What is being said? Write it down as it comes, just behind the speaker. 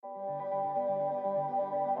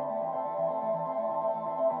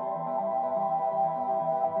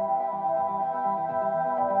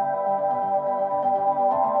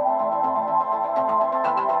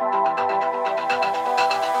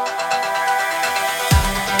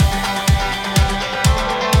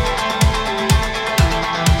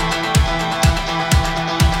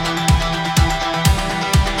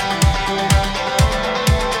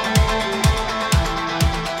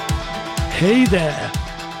Hey there.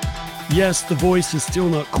 Yes, the voice is still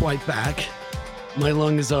not quite back. My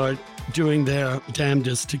lungs are doing their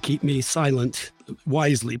damnedest to keep me silent,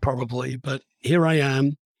 wisely probably, but here I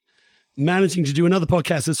am, managing to do another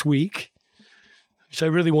podcast this week, which I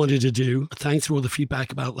really wanted to do. Thanks for all the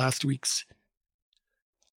feedback about last week's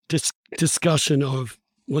discussion of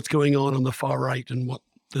what's going on the far right and what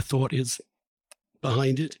the thought is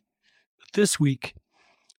behind it. This week,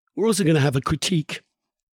 we're also going to have a critique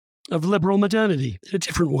of liberal modernity in a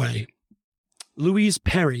different way. Louise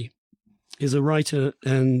Perry is a writer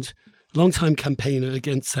and longtime campaigner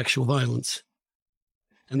against sexual violence.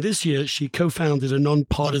 And this year, she co-founded a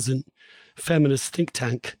nonpartisan feminist think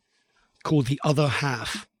tank called The Other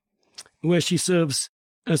Half, where she serves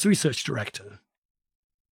as research director.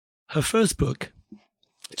 Her first book,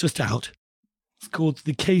 just out, is called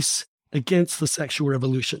The Case Against the Sexual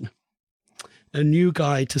Revolution, a new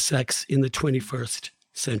guide to sex in the 21st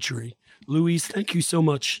century. Louise, thank you so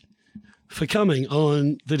much for coming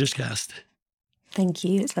on the Dishcast. Thank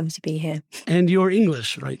you. It's lovely to be here. And you're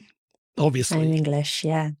English, right? Obviously. I'm English,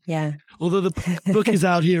 yeah. Although the book is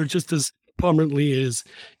out here just as prominently as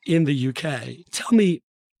in the UK. Tell me,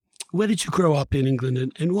 where did you grow up in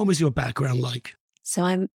England and what was your background like?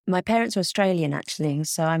 So my parents are Australian, actually.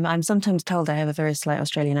 So I'm sometimes told I have a very slight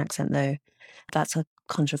Australian accent, though. That's a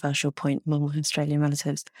controversial point among my Australian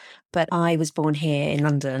relatives. But I was born here in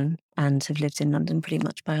London and have lived in London pretty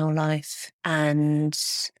much my whole life. And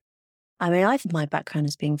I mean, I think my background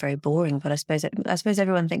is being very boring, but I suppose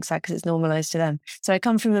everyone thinks that because it's normalised to them. So I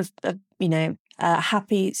come from a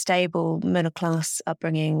happy, stable, middle-class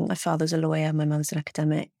upbringing. My father's a lawyer, my mother's an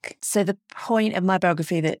academic. So the point of my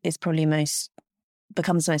biography that is probably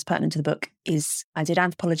becomes most pertinent to the book is I did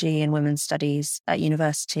anthropology and women's studies at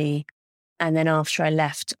university. And then after I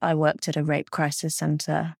left, I worked at a rape crisis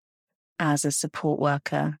centre as a support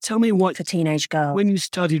worker. Tell me what for teenage girls. When you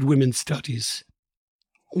studied women's studies,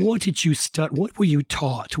 what did you study? What were you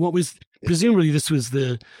taught? What was, presumably this was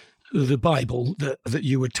the Bible that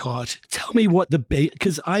you were taught. Tell me what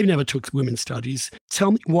because I never took women's studies.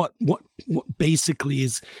 Tell me what basically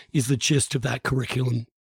is the gist of that curriculum.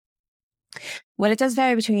 Well, it does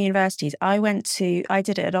vary between universities. I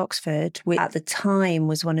did it at Oxford, which at the time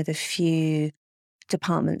was one of the few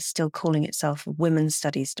departments still calling itself a women's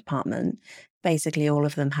studies department. Basically, all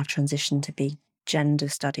of them have transitioned to be gender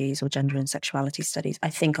studies or gender and sexuality studies. I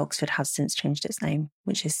think Oxford has since changed its name,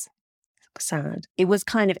 which is sad. It was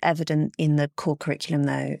kind of evident in the core curriculum,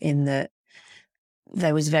 though, in that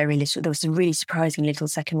there was a really surprising little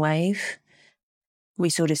second wave. We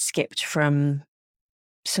sort of skipped from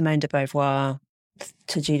Simone de Beauvoir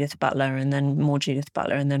to Judith Butler and then more Judith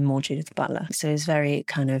Butler and then more Judith Butler. So it's very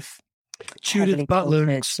kind of Judith Butler,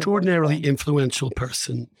 extraordinarily influential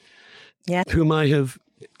person, yeah, whom I have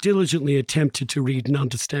diligently attempted to read and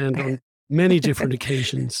understand on many different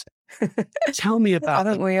occasions. Tell me about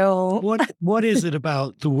haven't we all? What is it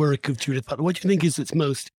about the work of Judith Butler? What do you think is its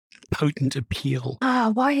most potent appeal?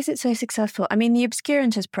 Why is it so successful? I mean, the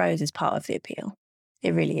obscurantist prose is part of the appeal.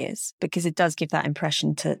 It really is, because it does give that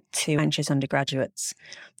impression to anxious undergraduates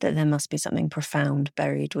that there must be something profound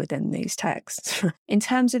buried within these texts. In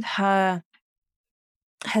terms of her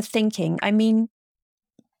thinking, I mean,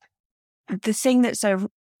 the thing that's so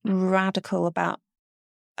radical about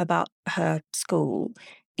her school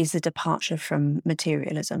is the departure from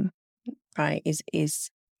materialism, right? Is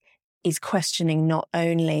questioning not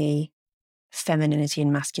only femininity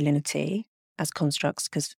and masculinity as constructs,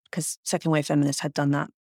 because second wave feminists had done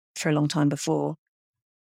that for a long time before,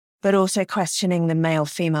 but also questioning the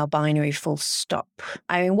male-female binary full stop.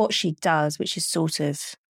 I mean, what she does, which is sort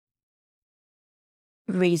of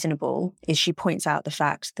reasonable, is she points out the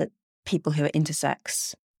fact that people who are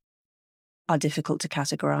intersex are difficult to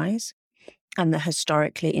categorise, and that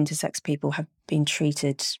historically intersex people have been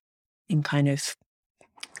treated in kind of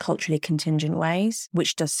culturally contingent ways,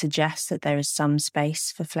 which does suggest that there is some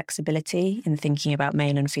space for flexibility in thinking about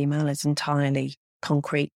male and female as entirely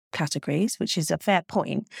concrete categories, which is a fair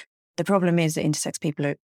point. The problem is that intersex people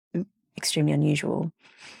are extremely unusual,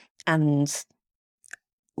 and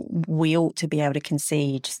we ought to be able to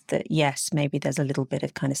concede that, yes, maybe there's a little bit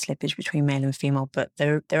of kind of slippage between male and female, but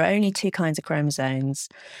there are only two kinds of chromosomes.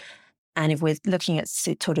 And if we're looking at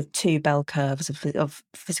sort of two bell curves of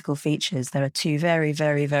physical features, there are two very,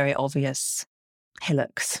 very, very obvious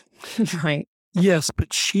hillocks, right? Yes,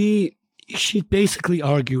 but she's basically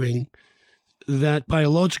arguing that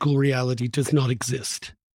biological reality does not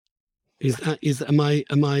exist. Is that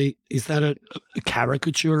a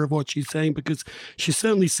caricature of what she's saying? Because she's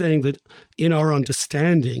certainly saying that in our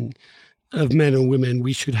understanding of men and women,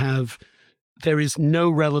 we should have there is no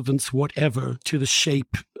relevance whatever to the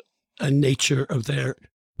shape and nature of their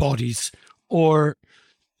bodies, or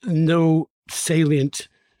no salient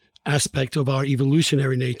aspect of our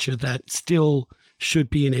evolutionary nature that still should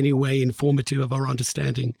be in any way informative of our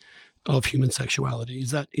understanding of human sexuality.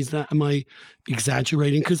 Is that, am I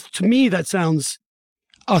exaggerating? Because to me, that sounds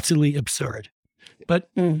utterly absurd. But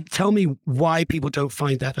tell me why people don't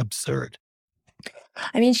find that absurd.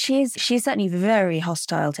 I mean, she's certainly very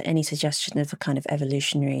hostile to any suggestion of a kind of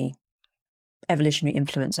evolutionary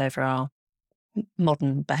influence over our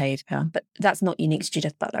modern behaviour. But that's not unique to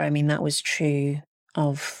Judith Butler. I mean, that was true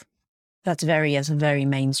of, that's as a very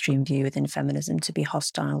mainstream view within feminism, to be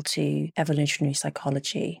hostile to evolutionary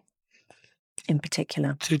psychology in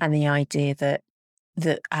particular, and the idea that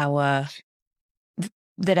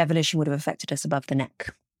evolution would have affected us above the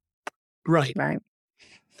neck. Right.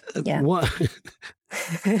 Yeah. What?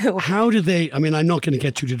 How do they? I mean, I'm not going to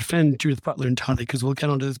get you to defend Judith Butler entirely because we'll get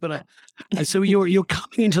onto this. But so you're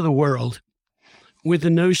coming into the world with the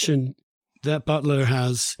notion that Butler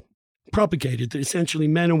has propagated, that essentially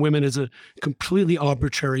men and women is a completely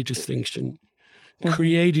arbitrary distinction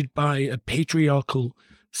created by a patriarchal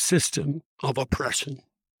system of oppression.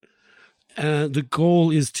 The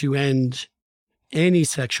goal is to end any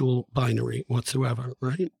sexual binary whatsoever,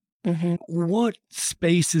 right? Mm-hmm. What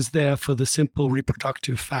space is there for the simple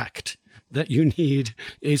reproductive fact that you need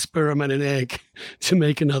a sperm and an egg to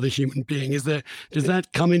make another human being? Does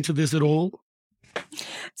that come into this at all?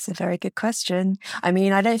 It's a very good question. I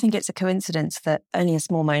mean, I don't think it's a coincidence that only a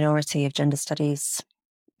small minority of gender studies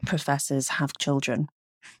professors have children.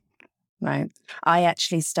 Right. I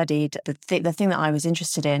actually studied the thing that I was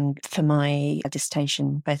interested in for my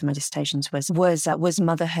dissertation. Both of my dissertations was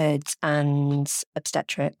motherhood and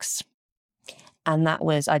obstetrics, and that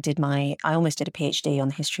was I almost did a PhD on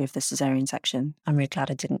the history of the cesarean section. I'm really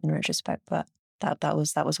glad I didn't in retrospect, but that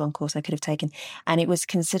was one course I could have taken, and it was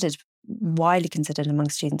widely considered among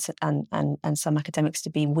students and some academics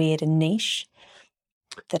to be weird and niche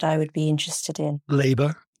that I would be interested in.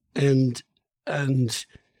 Labour and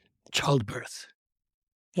childbirth.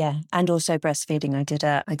 Yeah, and also breastfeeding.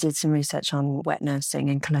 I did some research on wet nursing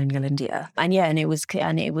in colonial India, and it was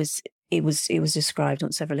described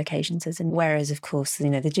on several occasions as. And whereas, of course,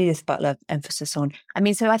 the Judith Butler emphasis on. I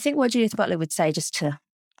mean, so I think what Judith Butler would say, just to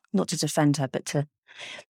not to defend her, but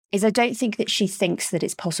is I don't think that she thinks that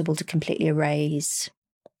it's possible to completely erase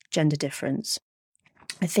gender difference.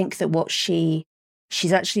 I think that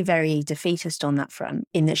she's actually very defeatist on that front,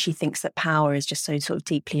 in that she thinks that power is just so sort of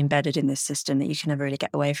deeply embedded in this system that you can never really get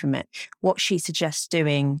away from it. What she suggests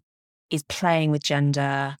doing is playing with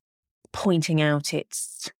gender, pointing out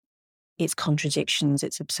its contradictions,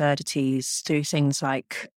 its absurdities through things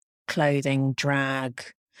like clothing, drag,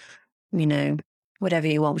 whatever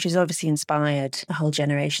you want, which has obviously inspired a whole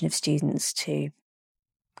generation of students to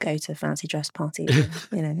go to fancy dress parties.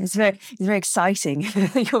 It's very exciting.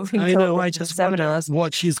 I know. I just wonder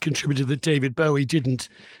what she's contributed that David Bowie didn't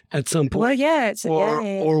at some point. Well, yeah,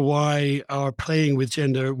 or why our playing with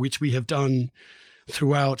gender, which we have done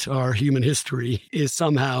throughout our human history, is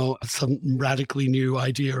somehow some radically new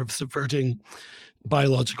idea of subverting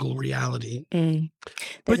biological reality.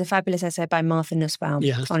 There's a fabulous essay by Martha Nussbaum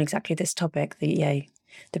on exactly this topic.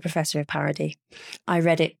 The professor of parody. I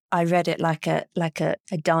read it like a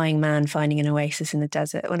dying man finding an oasis in the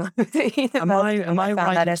desert when I was Am I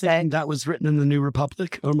right in thinking that was written in the New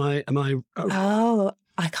Republic, or am I? Oh,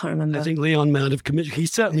 I can't remember. I think Leon might have commissioned. He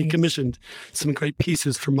certainly commissioned some great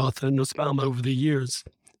pieces from Martha Nussbaum over the years.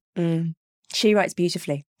 She writes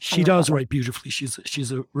beautifully. She does write beautifully.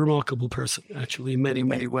 She's a remarkable person, actually, in many,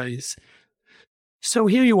 many ways. So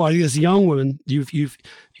here you are, as a young woman,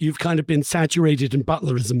 you've kind of been saturated in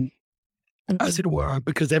Butlerism, as it were,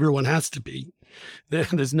 because everyone has to be.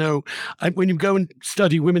 There's no, when you go and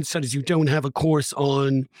study women's studies, you don't have a course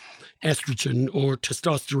on estrogen or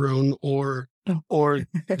testosterone or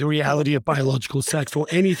the reality of biological sex or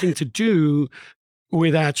anything to do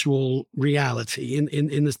with actual reality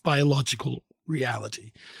in this biological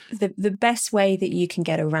reality. The best way that you can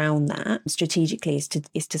get around that strategically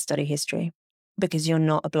is to study history. Because you're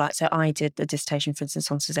not obliged. So I did a dissertation, for instance,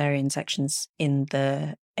 on caesarean sections in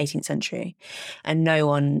the 18th century, and no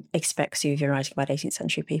one expects you, if you're writing about 18th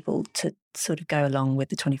century people, to sort of go along with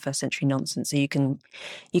the 21st century nonsense. So you can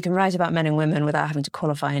write about men and women without having to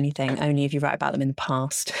qualify anything, only if you write about them in the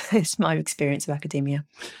past. It's my experience of academia.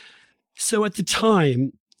 So at the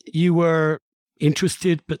time, you were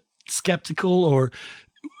interested but skeptical, or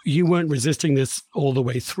you weren't resisting this all the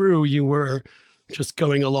way through. You were just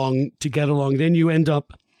going along to get along. Then you end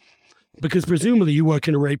up, because presumably you work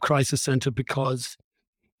in a rape crisis center because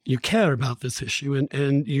you care about this issue,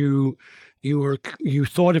 and you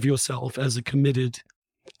thought of yourself as a committed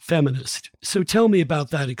feminist. So tell me about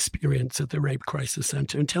that experience at the Rape Crisis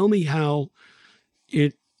Center, and tell me how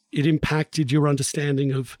it impacted your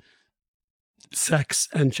understanding of sex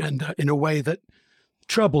and gender in a way that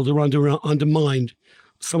troubled or undermined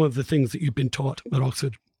some of the things that you've been taught at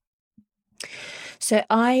Oxford. So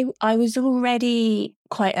I was already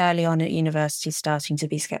quite early on at university starting to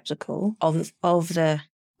be skeptical of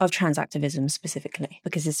trans activism specifically,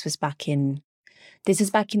 because this was back in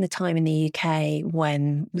the time in the UK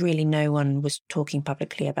when really no one was talking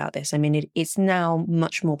publicly about this. I mean, it's now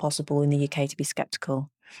much more possible in the UK to be skeptical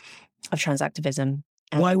of trans activism.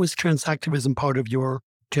 Why was trans activism part of your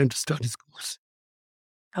gender studies course?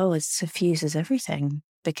 Oh, it suffuses everything,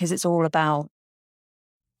 because it's all about,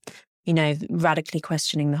 you know, radically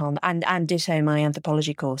questioning the whole, and ditto my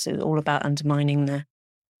anthropology course. It was all about undermining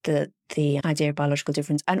the idea of biological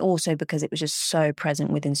difference, and also because it was just so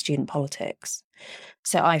present within student politics.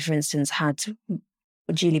 So I, for instance, had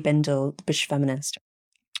Julie Bindel, the British feminist,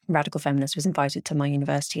 radical feminist, was invited to my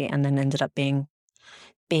university and then ended up being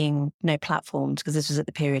platformed, because this was at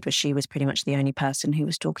the period where she was pretty much the only person who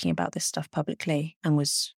was talking about this stuff publicly and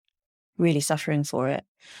was really suffering for it.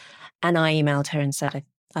 And I emailed her and said,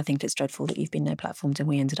 I think it's dreadful that you've been no platformed, and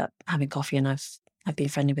we ended up having coffee, and I've been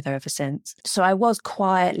friendly with her ever since. So I was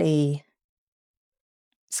quietly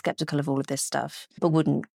skeptical of all of this stuff, but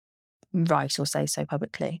wouldn't write or say so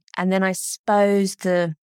publicly. And then I suppose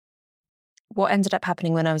what ended up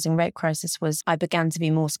happening when I was in Rape Crisis was I began to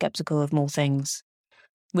be more skeptical of more things,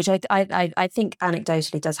 which I think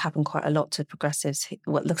anecdotally does happen quite a lot to progressives,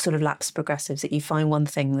 the sort of lapsed progressives, that you find one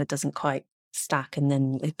thing that doesn't quite stack and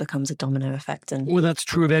then it becomes a domino effect. And well, that's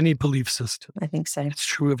true of any belief system. I think so. It's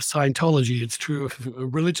true of Scientology. It's true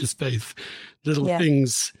of religious faith. Little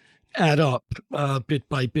things add up bit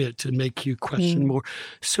by bit and make you question more.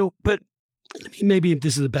 So, but maybe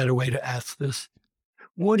this is a better way to ask this.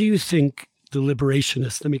 What do you think the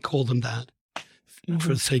liberationists, let me call them that for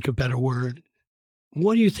the sake of a better word,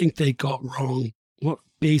 what do you think they got wrong? What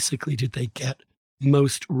basically did they get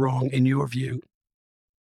most wrong in your view?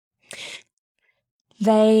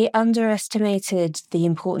 They underestimated the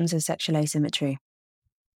importance of sexual asymmetry.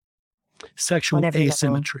 Sexual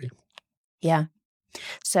asymmetry. Level. Yeah.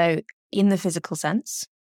 So in the physical sense,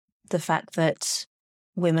 the fact that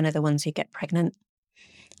women are the ones who get pregnant.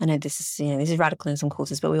 I know this is radical in some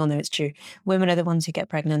courses, but we all know it's true. Women are the ones who get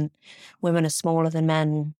pregnant. Women are smaller than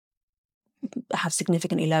men, have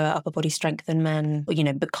significantly lower upper body strength than men,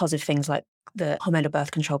 because of things like the hormonal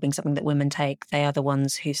birth control being something that women take. They are the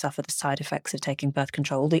ones who suffer the side effects of taking birth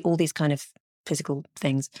control, all these kind of physical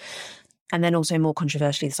things. And then also more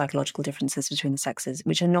controversially, the psychological differences between the sexes,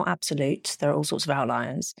 which are not absolute. There are all sorts of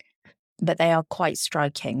outliers, but they are quite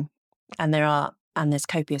striking. And there's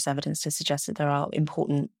copious evidence to suggest that there are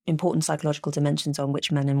important psychological dimensions on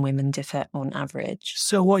which men and women differ on average.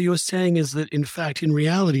 So what you're saying is that, in fact, in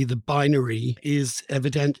reality, the binary is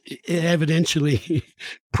evidentially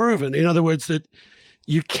proven. In other words, that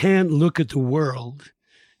you can't look at the world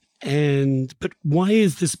but why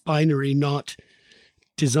is this binary not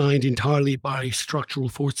designed entirely by structural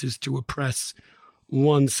forces to oppress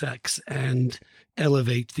one sex and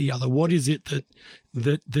elevate the other? What is it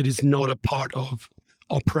that is not a part of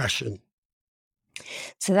oppression?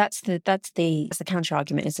 So that's the counter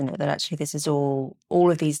argument, isn't it? That actually this is all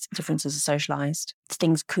of these differences are socialized.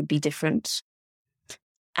 Things could be different,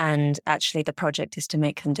 and actually the project is to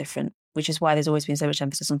make them different, which is why there's always been so much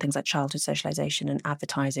emphasis on things like childhood socialization and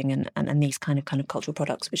advertising and these kind of cultural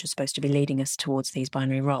products which are supposed to be leading us towards these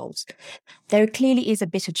binary roles. There clearly is a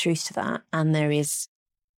bit of truth to that, and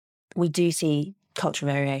we do see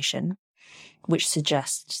cultural variation, which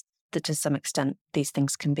suggests that to some extent these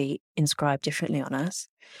things can be inscribed differently on us.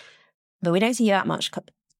 But we don't see that much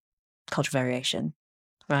cultural variation,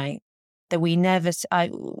 right? That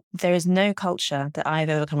there is no culture that I've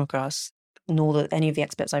ever come across, nor that any of the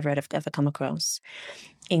experts I've read have ever come across,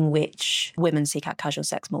 in which women seek out casual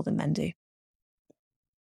sex more than men do,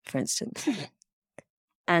 for instance.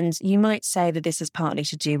 And you might say that this is partly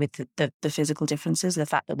to do with the physical differences. The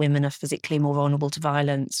fact that women are physically more vulnerable to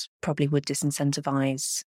violence probably would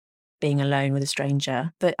disincentivize being alone with a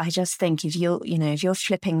stranger. But I just think if you're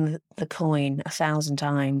flipping the coin 1,000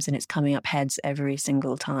 times and it's coming up heads every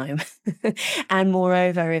single time, and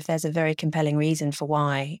moreover, if there's a very compelling reason for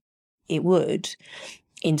why it would,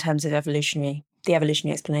 in terms of the evolutionary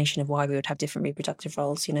explanation of why we would have different reproductive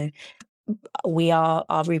roles,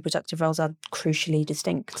 our reproductive roles are crucially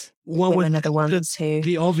distinct. Women are the ones who...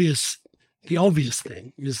 The obvious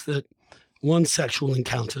thing is that one sexual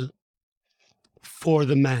encounter for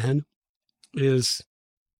the man is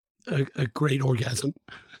a great orgasm,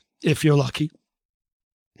 if you're lucky.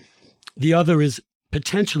 The other is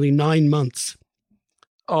potentially 9 months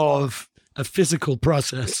of a physical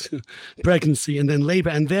process, pregnancy, and then labor,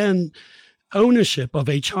 and then ownership of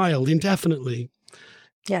a child indefinitely.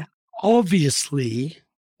 Yeah. Obviously,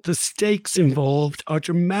 the stakes involved are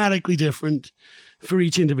dramatically different for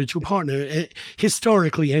each individual partner,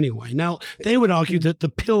 historically anyway. Now, they would argue that the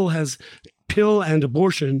pill and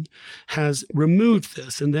abortion has removed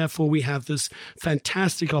this, and therefore we have this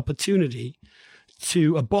fantastic opportunity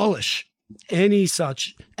to abolish any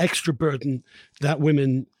such extra burden that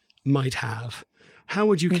women might have. How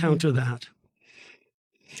would you counter that?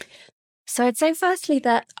 So I'd say firstly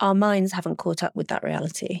that our minds haven't caught up with that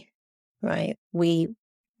reality, right? We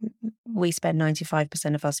spend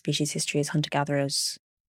 95% of our species history as hunter-gatherers.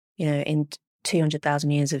 In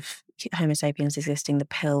 200,000 years of Homo sapiens existing, the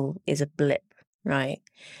pill is a blip, right?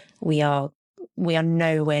 We are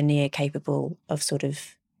nowhere near capable of sort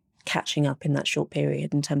of catching up in that short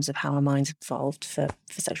period in terms of how our minds evolved for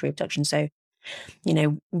sexual reproduction. So,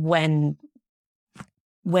 when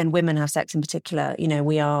women have sex in particular,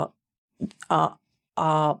 we are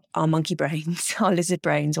our monkey brains, our lizard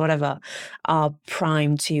brains, whatever, are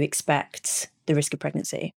primed to expect the risk of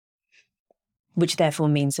pregnancy, which therefore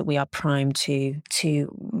means that we are primed to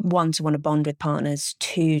want to bond with partners,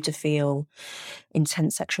 to feel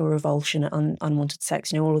intense sexual revulsion at unwanted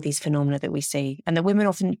sex, all of these phenomena that we see and that women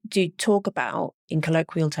often do talk about in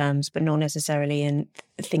colloquial terms, but not necessarily in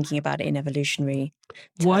thinking about it in evolutionary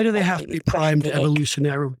terms. Why do they have to be primed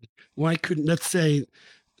evolutionarily? Why couldn't, let's say,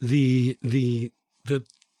 the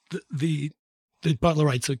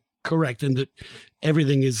Butlerites are correct and that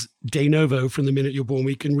everything is de novo from the minute you're born.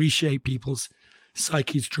 We can reshape people's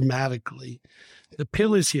psyches dramatically. The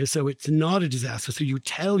pill is here, so it's not a disaster. So you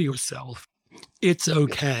tell yourself, it's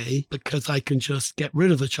okay because I can just get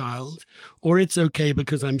rid of the child, or it's okay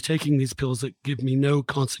because I'm taking these pills that give me no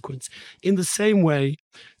consequence. In the same way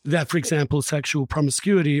that, for example, sexual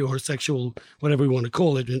promiscuity or sexual, whatever we want to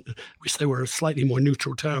call it, I wish there were a slightly more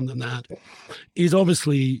neutral term than that, is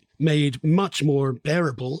obviously made much more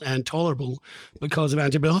bearable and tolerable because of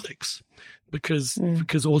antibiotics,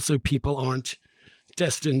 because also people aren't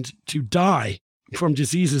destined to die from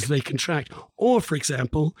diseases they contract. Or, for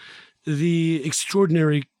example, the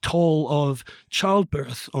extraordinary toll of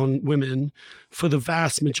childbirth on women for the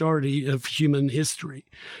vast majority of human history,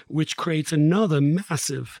 which creates another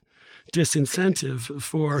massive disincentive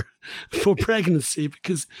for pregnancy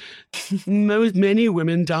because many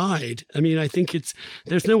women died. I mean, I think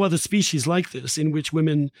there's no other species like this in which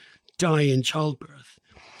women die in childbirth.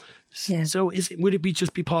 Yeah. So would it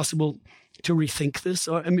just be possible to rethink this?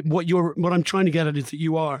 Or, I mean, what I'm trying to get at is that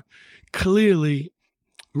you are clearly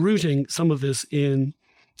rooting some of this in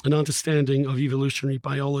an understanding of evolutionary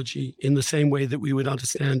biology in the same way that we would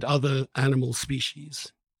understand other animal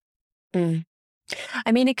species. I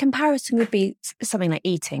mean, a comparison would be something like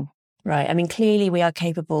eating, right? I mean, clearly we are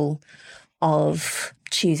capable of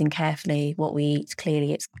choosing carefully what we eat.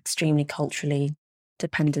 Clearly it's extremely culturally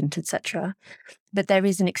dependent, etc. But there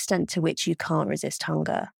is an extent to which you can't resist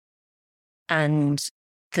hunger. And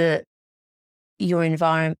your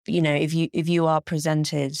environment, if you are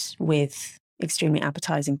presented with extremely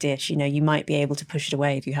appetizing dish, you might be able to push it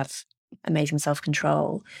away if you have amazing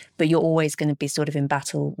self-control, but you're always going to be sort of in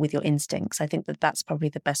battle with your instincts. I think that that's probably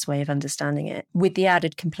the best way of understanding it, with the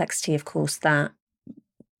added complexity, of course, that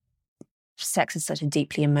sex is such a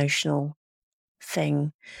deeply emotional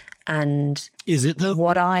thing. And is it though?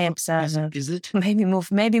 What I observe, is it maybe more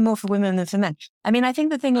for women than for men? I mean, I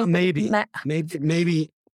think the thing is maybe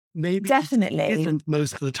definitely isn't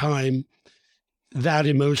most of the time that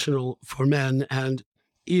emotional for men and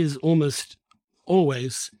is almost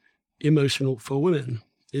always emotional for women.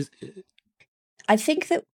 I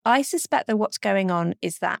suspect that what's going on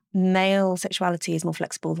is that male sexuality is more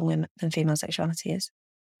flexible than female sexuality is.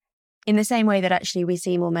 In the same way that actually we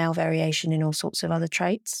see more male variation in all sorts of other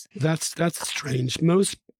traits. That's strange.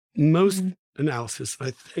 Most analysis I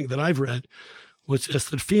think that I've read was just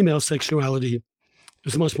that female sexuality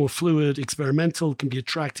is much more fluid, experimental, can be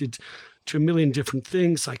attracted to a million different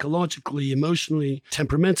things, psychologically, emotionally,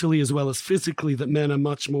 temperamentally, as well as physically, that men are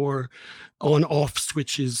much more on-off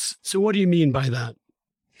switches. So what do you mean by that?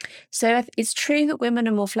 So it's true that women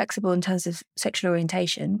are more flexible in terms of sexual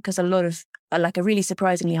orientation because a really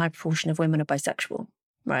surprisingly high proportion of women are bisexual,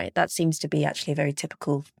 right? That seems to be actually a very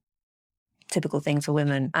typical thing for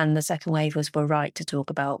women. And the second wave were right to talk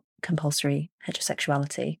about compulsory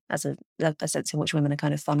heterosexuality as a sense in which women are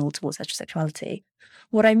kind of funneled towards heterosexuality.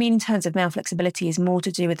 What I mean in terms of male flexibility is more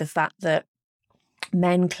to do with the fact that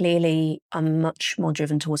Men clearly are much more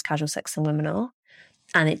driven towards casual sex than women are.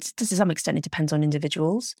 And it's, to some extent, it depends on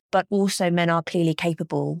individuals. But also men are clearly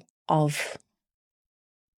capable of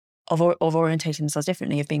orientating themselves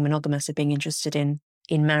differently, of being monogamous, of being interested in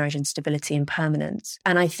marriage and stability and permanence.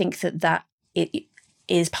 And I think that it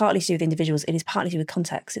is partly to do with individuals, it is partly to do with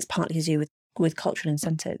context, it's partly to do with cultural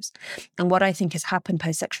incentives. And what I think has happened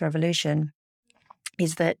post-sexual revolution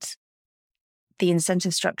is that the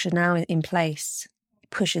incentive structure now in place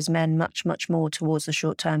pushes men much, much more towards the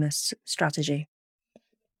short-termist strategy,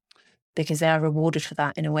 because they are rewarded for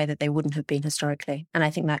that in a way that they wouldn't have been historically. And I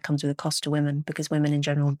think that comes with a cost to women, because women in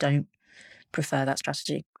general don't prefer that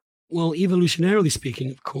strategy. Well, evolutionarily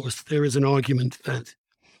speaking, of course, there is an argument that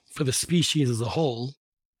for the species as a whole,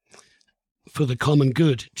 for the common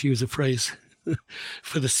good, to use a phrase,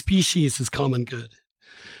 for the species as common good,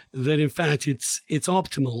 that in fact it's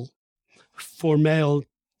optimal for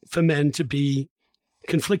men to be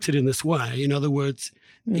conflicted in this way. In other words,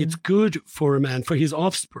 it's good for a man, for his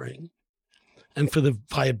offspring, and for the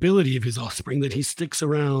viability of his offspring, that he sticks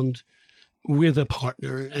around with a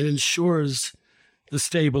partner and ensures the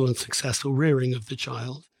stable and successful rearing of the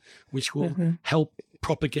child, which will help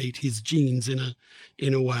propagate his genes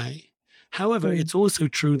in a way. However, it's also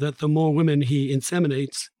true that the more women he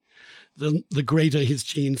inseminates, the greater his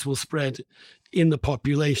genes will spread in the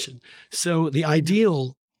population. So the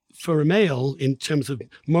ideal for a male in terms of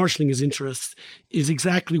marshalling his interests is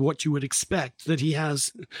exactly what you would expect, that he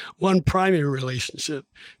has one primary relationship,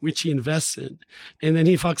 which he invests in, and then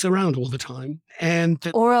he fucks around all the time.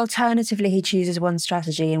 Or alternatively, he chooses one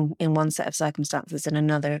strategy in one set of circumstances and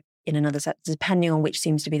another in another set, depending on which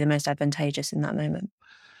seems to be the most advantageous in that moment.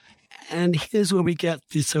 And here's where we get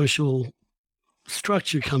the social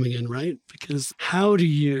structure coming in, right? Because how do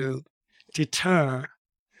you deter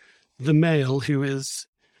the male who is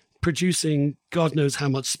producing God knows how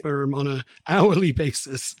much sperm on an hourly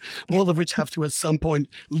basis, all of which have to at some point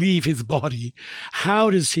leave his body?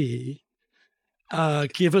 How does he,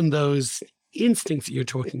 given those instincts that you're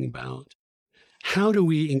talking about, how do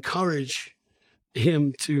we encourage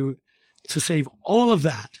him to save all of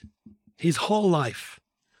that, his whole life,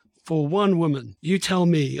 for one woman? You tell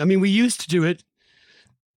me. I mean, we used to do it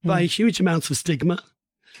by huge amounts of stigma.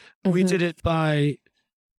 We did it by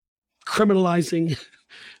criminalizing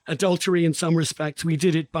adultery in some respects. We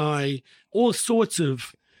did it by all sorts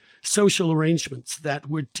of social arrangements that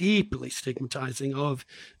were deeply stigmatizing of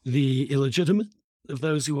the illegitimate, of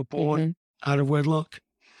those who were born out of wedlock.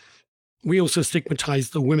 We also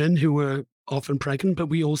stigmatized the women who were often pregnant, but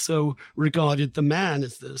we also regarded the man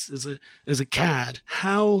as a cad.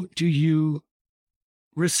 How do you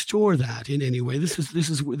restore that in any way? This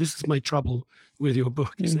is my trouble with your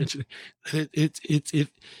book, essentially. It's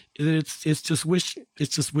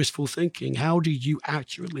just wishful thinking. How do you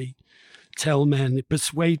actually tell men,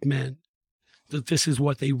 persuade men that this is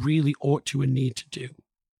what they really ought to and need to do?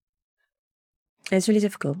 It's really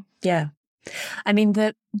difficult. Yeah. I mean,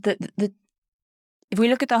 if we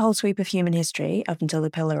look at the whole sweep of human history up until the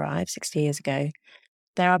pill arrived 60 years ago,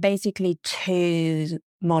 there are basically two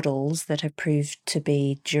models that have proved to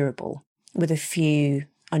be durable, with a few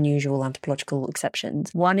unusual anthropological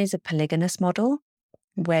exceptions. One is a polygynous model,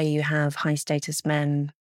 where you have high status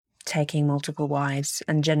men taking multiple wives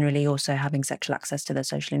and generally also having sexual access to their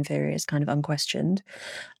social inferiors, kind of unquestioned,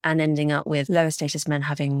 and ending up with lower status men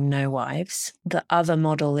having no wives. The other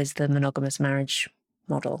model is the monogamous marriage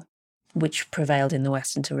model, which prevailed in the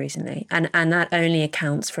West until recently. And that only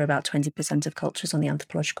accounts for about 20% of cultures on the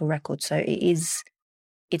anthropological record. So it's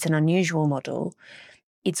an unusual model.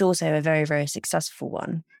 It's also a very, very successful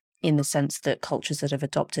one, in the sense that cultures that have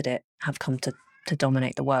adopted it have come to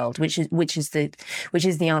dominate the world, which is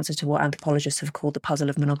the answer to what anthropologists have called the puzzle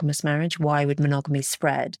of monogamous marriage. Why would monogamy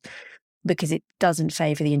spread? Because it doesn't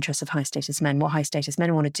favour the interests of high status men. What high status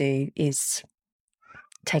men want to do is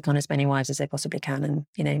take on as many wives as they possibly can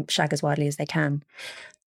and, shag as widely as they can.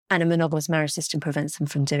 And a monogamous marriage system prevents them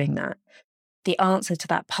from doing that. The answer to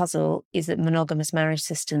that puzzle is that monogamous marriage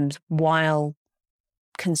systems, while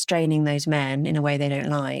constraining those men in a way they don't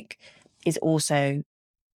like, is also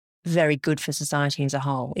very good for society as a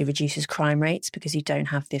whole. It reduces crime rates because you don't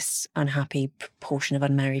have this unhappy proportion of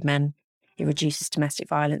unmarried men. It reduces domestic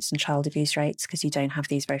violence and child abuse rates because you don't have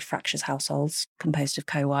these very fractious households composed of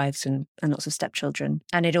co-wives and lots of stepchildren.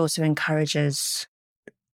 And it also encourages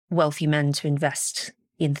wealthy men to invest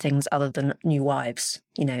in things other than new wives,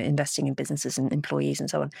 investing in businesses and employees and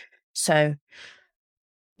so on. So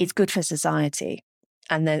it's good for society.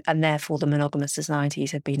 And therefore the monogamous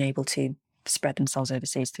societies have been able to spread themselves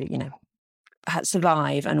overseas through,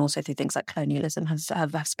 survive, and also through things like colonialism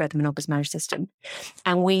have spread the monogamous marriage system.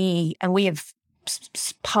 And we have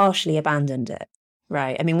partially abandoned it,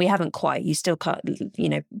 right? I mean, we haven't quite. You still can't,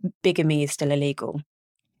 bigamy is still illegal,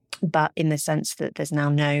 but in the sense that there's now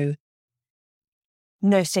no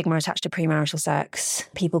stigma attached to premarital sex.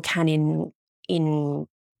 People can in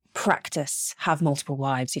practice have multiple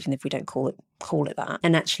wives, even if we don't call it that.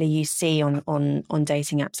 And actually you see on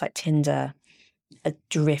dating apps like Tinder a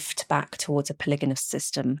drift back towards a polygamous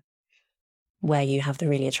system where you have the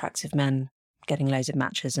really attractive men getting loads of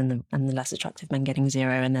matches and the less attractive men getting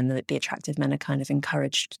zero, and then the attractive men are kind of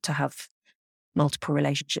encouraged to have multiple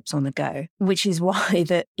relationships on the go, which is why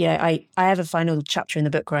I have a final chapter in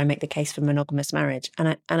the book where I make the case for monogamous marriage,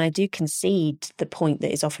 and I do concede the point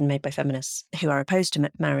that is often made by feminists who are opposed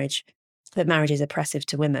to marriage, that marriage is oppressive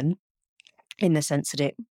to women in the sense that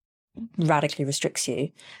it radically restricts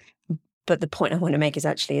you. But the point I want to make is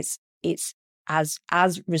actually it's as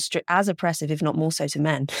oppressive, if not more so, to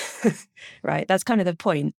men. Right? That's kind of the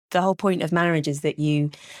point. The whole point of marriage is that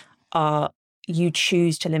you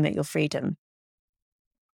choose to limit your freedom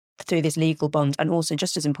through this legal bond, and also,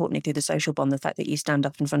 just as importantly, through the social bond, the fact that you stand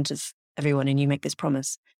up in front of everyone and you make this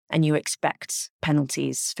promise and you expect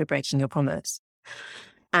penalties for breaking your promise.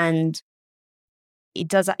 And it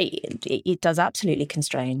does absolutely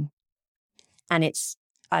constrain. And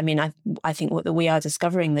I think what we are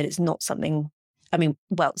discovering that it's not something,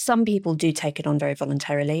 some people do take it on very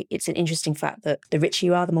voluntarily. It's an interesting fact that the richer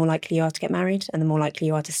you are, the more likely you are to get married and the more likely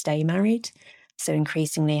you are to stay married. So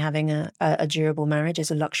increasingly having a durable marriage is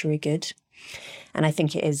a luxury good. And I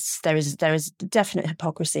think there is definite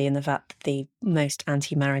hypocrisy in the fact that the most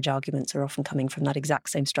anti-marriage arguments are often coming from that exact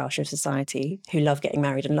same strata of society who love getting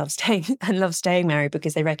married and love staying married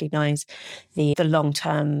because they recognise the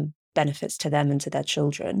long-term benefits to them and to their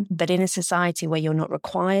children. But in a society where you're not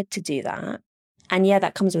required to do that, and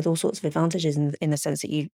that comes with all sorts of advantages in the sense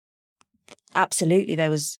that absolutely there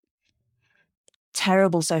was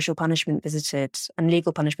terrible social punishment visited, and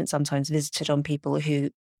legal punishment sometimes visited, on people who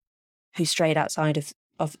strayed outside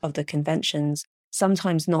of the conventions,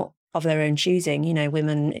 sometimes not of their own choosing,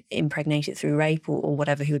 women impregnated through rape or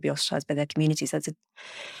whatever, who would be ostracized by their communities.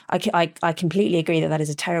 I completely agree that is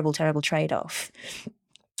a terrible, terrible trade-off.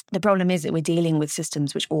 The problem is that we're dealing with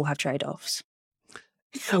systems which all have trade-offs.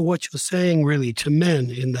 Yeah, what you're saying really to men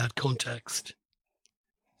in that context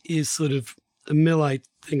is sort of a Millite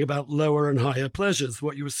thing about lower and higher pleasures.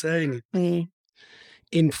 What you were saying,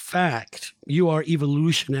 in fact, you are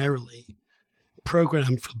evolutionarily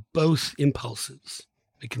programmed for both impulses.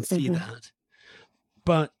 I can see that.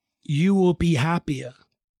 But you will be happier,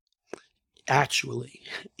 actually,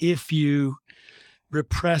 if you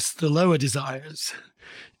repress the lower desires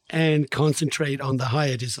and concentrate on the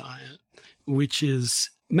higher desire, which is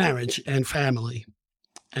marriage and family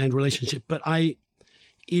and relationship. But it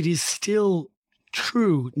is still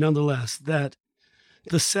true, nonetheless, that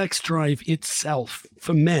the sex drive itself,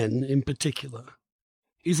 for men in particular,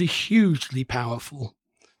 is a hugely powerful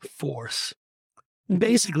force.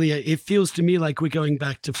 Basically, it feels to me like we're going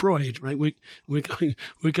back to Freud, right?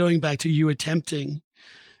 We're going back to you attempting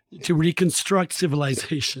to reconstruct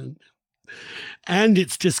civilization and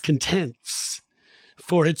its discontents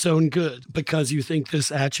for its own good, because you think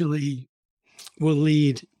this actually will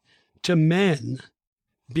lead to men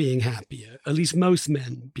being happier, at least most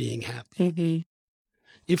men being happy. Mm-hmm.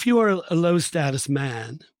 If you are a low status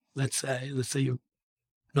man, let's say you're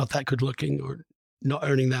not that good looking or not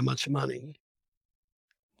earning that much money,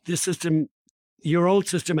 this system, your old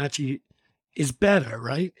system actually is better,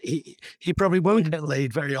 right? He probably won't get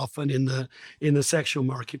laid very often in the sexual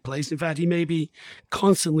marketplace. In fact, he may be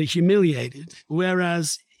constantly humiliated.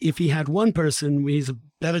 Whereas if he had one person, he's a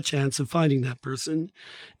better chance of finding that person.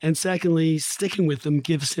 And secondly, sticking with them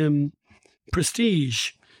gives him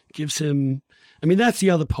prestige, gives him, that's the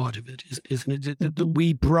other part of it, isn't it? That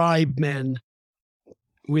we bribe men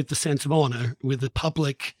with the sense of honor, with the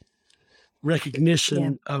public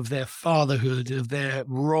recognition of their fatherhood, of their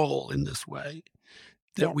role in this way,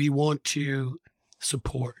 that we want to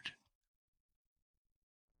support.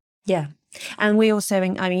 Yeah. And we also,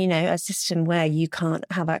 a system where you can't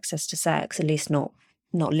have access to sex, at least not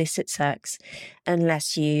illicit sex,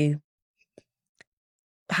 unless you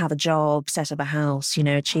have a job, set up a house,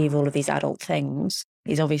 achieve all of these adult things,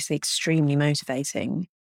 is obviously extremely motivating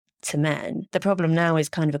to men. The problem now is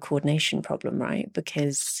kind of a coordination problem, right?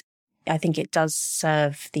 Because I think it does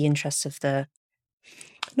serve the interests of the,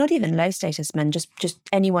 not even low status men, just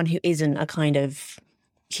anyone who isn't a kind of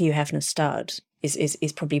Hugh Hefner stud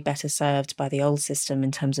is probably better served by the old system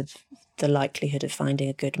in terms of the likelihood of finding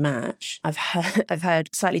a good match. I've heard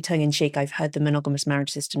slightly tongue in cheek, I've heard the monogamous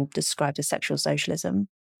marriage system described as sexual socialism,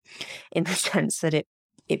 in the sense that it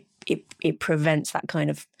prevents that kind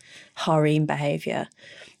of harem behaviour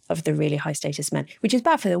of the really high status men, which is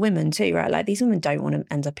bad for the women too, right? Like, these women don't want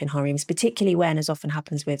to end up in harems, particularly when, as often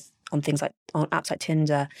happens on things like on apps like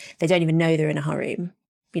Tinder, they don't even know they're in a harem.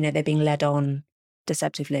 You know, they're being led on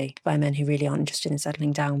deceptively by men who really aren't interested in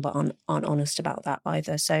settling down, but aren't honest about that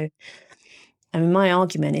either. So, I mean, my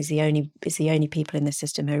argument is the only people in this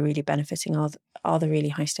system who are really benefiting are the really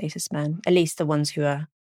high status men, at least the ones who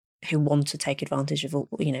want to take advantage of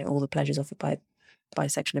all the pleasures offered by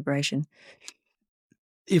sexual liberation.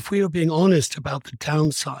 If we are being honest about the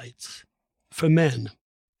downsides for men,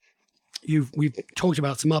 we've talked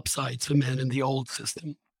about some upsides for men in the old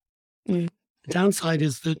system. The downside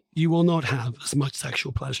is that you will not have as much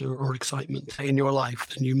sexual pleasure or excitement in your life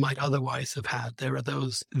than you might otherwise have had. There are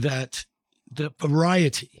those that the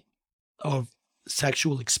variety of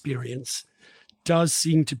sexual experience does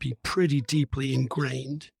seem to be pretty deeply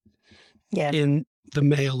ingrained in the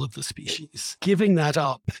male of the species. Giving that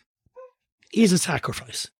up is a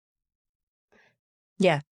sacrifice.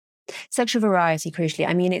 Yeah. Sexual variety, crucially.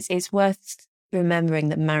 I mean, it's worth remembering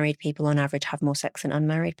that married people on average have more sex than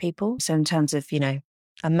unmarried people. So in terms of,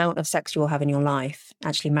 amount of sex you will have in your life,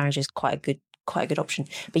 actually marriage is quite a good option.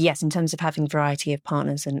 But yes, in terms of having variety of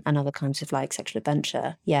partners and other kinds of like sexual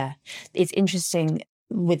adventure, yeah. It's interesting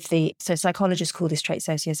so psychologists call this trait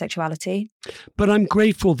sociosexuality. But I'm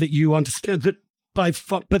grateful that you understand that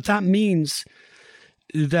but that means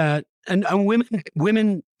that, and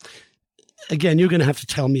women, again, you're going to have to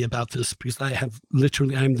tell me about this because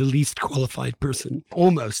I'm the least qualified person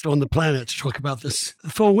almost on the planet to talk about this.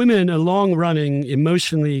 For women, a long-running,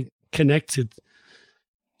 emotionally connected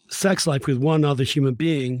sex life with one other human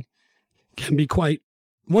being can be quite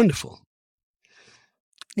wonderful.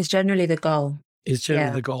 It's generally the goal.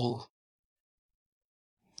 The goal.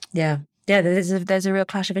 Yeah. Yeah, there's a real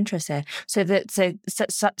clash of interests there. So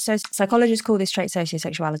psychologists call this trait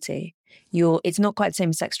sociosexuality. It's not quite the same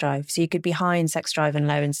as sex drive. So you could be high in sex drive and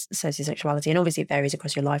low in sociosexuality, and obviously it varies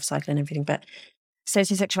across your life cycle and everything. But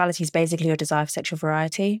sociosexuality is basically your desire for sexual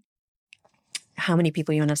variety. How many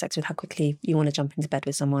people you want to have sex with, how quickly you want to jump into bed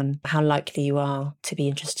with someone, how likely you are to be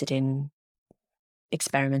interested in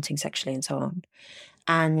experimenting sexually, and so on.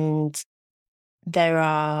 And there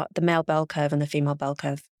are the male bell curve and the female bell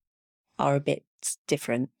curve are a bit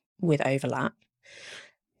different with overlap.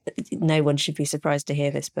 No one should be surprised to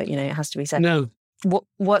hear this, but it has to be said. No.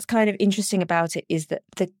 What's kind of interesting about it is that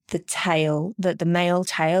the male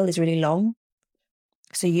tail is really long.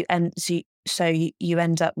 So you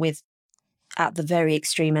end up with, at the very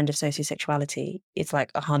extreme end of sociosexuality, it's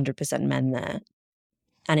like 100% men there.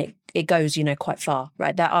 And it goes, quite far,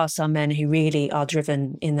 right? There are some men who really are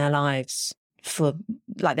driven in their lives for,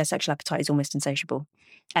 like, their sexual appetite is almost insatiable.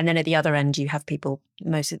 And then at the other end, you have people,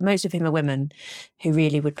 most of whom are women, who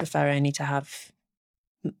really would prefer only to have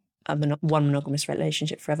one monogamous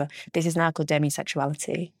relationship forever. This is now called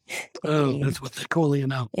demisexuality. Oh, that's what they're calling it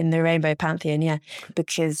now. In the rainbow pantheon, yeah.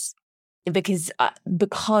 Because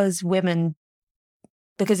women,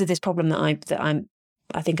 because of this problem that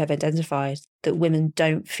I think I've identified, that women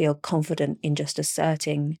don't feel confident in just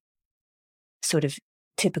asserting sort of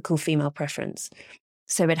typical female preference.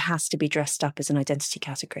 So it has to be dressed up as an identity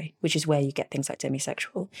category, which is where you get things like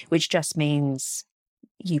demisexual, which just means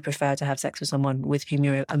you prefer to have sex with someone with whom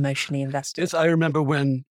you're emotionally invested. Yes, I remember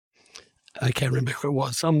when, I can't remember who it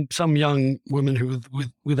was, some young woman who,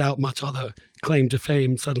 without much other claim to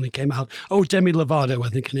fame, suddenly came out. Oh, Demi Lovato, I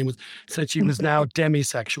think her name was, said she was now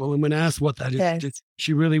demisexual. And when asked what that is, yes,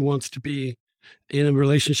 she really wants to be in a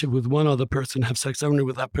relationship with one other person, have sex only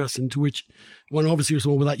with that person, to which one obviously was,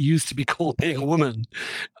 well, that used to be called being a woman.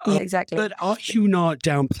 Yeah, exactly. But are you not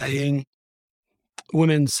downplaying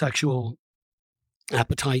women's sexual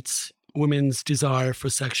appetites, women's desire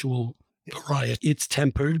for sexual variety? It's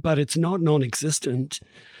tempered, but it's not non-existent.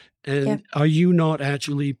 And are you not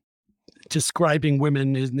actually describing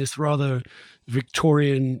women in this rather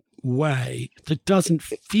Victorian way that doesn't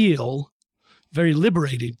feel very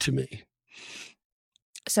liberating to me?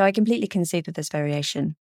 So I completely concede that there's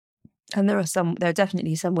variation. And there are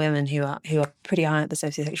definitely some women who are pretty high at the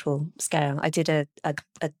sociosexual scale. I did a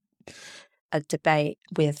debate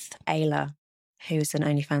with Ayla, who's an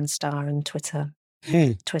OnlyFans star and Twitter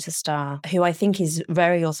star, who I think is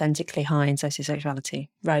very authentically high in sociosexuality.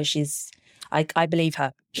 Right? I believe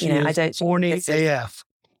her. I don't horny AF.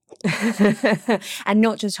 And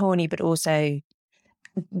not just horny, but also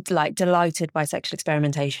like delighted by sexual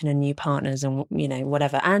experimentation and new partners and, you know,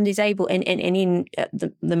 whatever, and is able in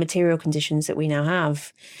the material conditions that we now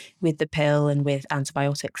have with the pill and with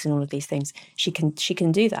antibiotics and all of these things, she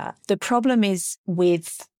can do that. The problem is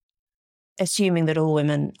with assuming that all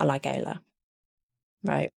women are like Ayla,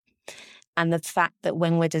 right? And the fact that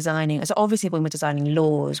when we're designing, so obviously when we're designing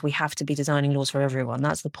laws, we have to be designing laws for everyone.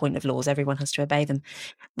 That's the point of laws. Everyone has to obey them.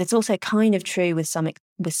 That's also kind of true with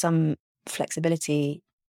some flexibility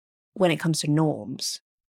when it comes to norms.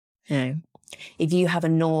 You know, if you have a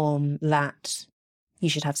norm that you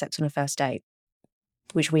should have sex on a first date,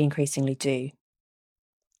 which we increasingly do,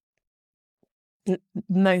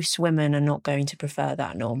 most women are not going to prefer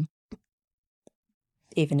that norm,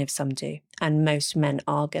 even if some do. And most men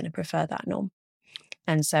are going to prefer that norm.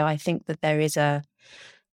 And so I think that there is to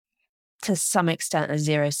some extent, a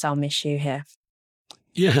zero-sum issue here.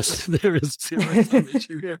 Yes, there is a zero-sum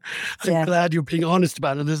issue here. I'm glad you're being honest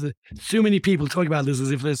about it. There's so many people talk about this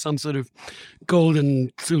as if there's some sort of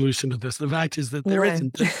golden solution to this. The fact is that there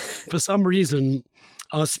isn't. For some reason,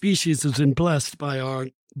 our species has been blessed by our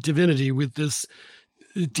divinity with this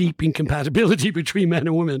deep incompatibility between men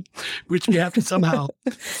and women, which we have to somehow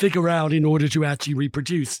figure out in order to actually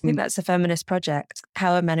reproduce. I think that's a feminist project.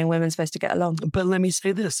 How are men and women supposed to get along? But let me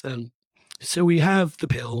say this then. So we have the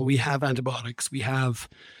pill, we have antibiotics, we have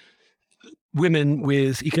women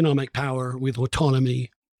with economic power, with autonomy,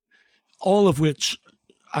 all of which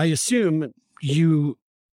I assume you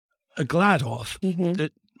are glad of,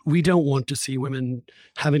 that we don't want to see women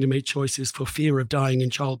having to make choices for fear of dying in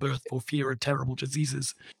childbirth, for fear of terrible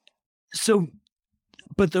diseases. So,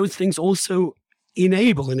 but those things also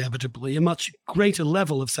enable inevitably a much greater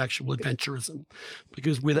level of sexual adventurism,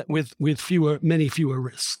 because with many fewer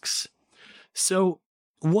risks. So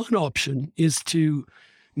one option is to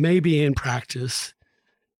maybe in practice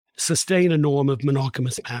sustain a norm of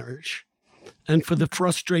monogamous marriage, and for the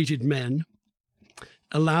frustrated men,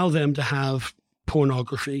 allow them to have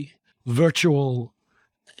pornography, virtual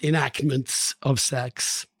enactments of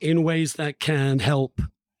sex in ways that can help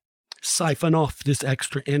siphon off this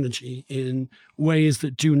extra energy in ways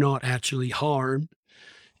that do not actually harm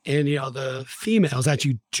any other females, that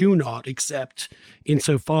you do not, except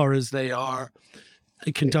insofar as they are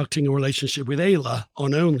conducting a relationship with Ayla on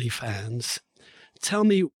OnlyFans. Tell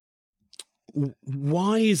me,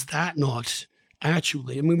 why is that not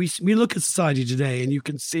actually? I mean, we look at society today and you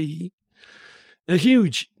can see a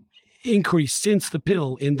huge increase since the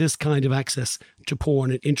pill in this kind of access to porn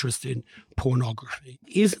and interest in pornography.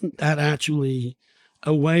 Isn't that actually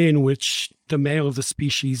a way in which the male of the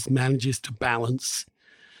species manages to balance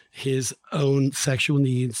his own sexual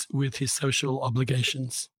needs with his social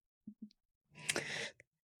obligations?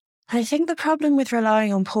 I think the problem with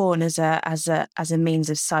relying on porn as a means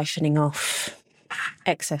of siphoning off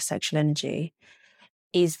excess sexual energy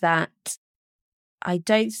is that I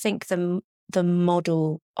don't think the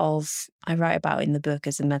model of, I write about in the book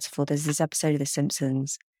as a metaphor, there's this episode of The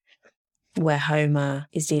Simpsons where Homer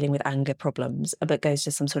is dealing with anger problems, but goes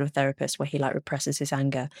to some sort of therapist where he like represses his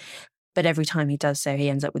anger. But every time he does so, he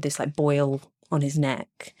ends up with this like boil on his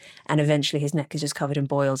neck, and eventually his neck is just covered in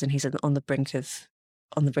boils, and he's on the brink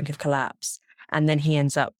of collapse. And then he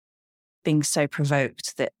ends up being so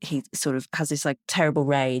provoked that he sort of has this like terrible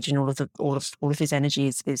rage, and all of his energy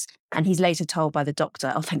is. And he's later told by the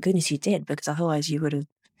doctor, "Oh, thank goodness you did, because otherwise you would have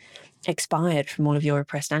expired from all of your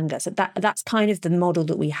repressed anger." So that's kind of the model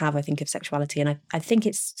that we have, I think, of sexuality, and I think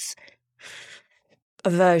it's a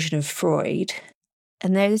version of Freud.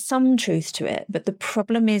 And there is some truth to it, but the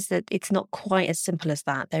problem is that it's not quite as simple as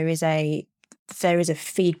that. There is a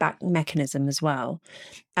feedback mechanism as well.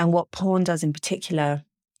 And what porn does in particular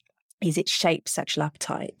is it shapes sexual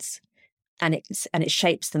appetites, and it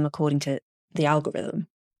shapes them according to the algorithm,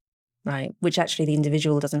 right? Which actually the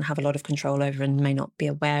individual doesn't have a lot of control over and may not be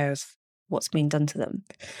aware of what's being done to them.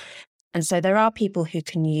 And so there are people who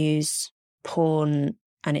can use porn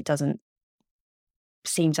and it doesn't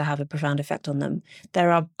seem to have a profound effect on them. There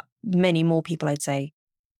are many more people, I'd say,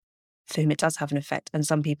 for whom it does have an effect. And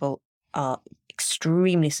some people are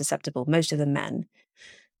extremely susceptible, most of them men,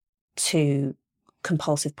 to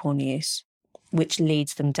compulsive porn use, which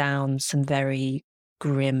leads them down some very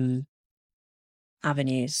grim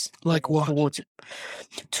avenues. Like what?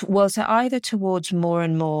 So either towards more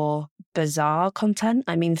and more bizarre content.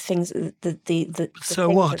 I mean, things, the so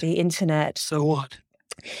things what? that the internet. So what?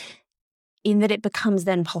 In that it becomes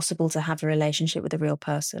then possible to have a relationship with a real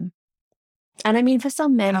person. And I mean, for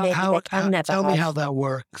some men, maybe they can never tell me how that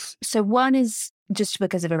works. So one is just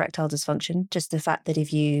because of erectile dysfunction, just the fact that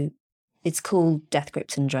it's called death grip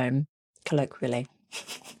syndrome, colloquially.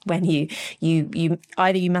 when you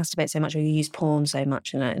either you masturbate so much or you use porn so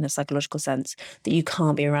much in a psychological sense that you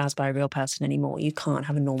can't be aroused by a real person anymore. You can't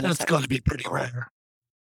have a normal That's sex. got to be pretty rare.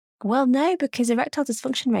 Well, no, because erectile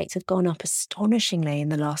dysfunction rates have gone up astonishingly in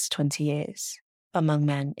the last 20 years among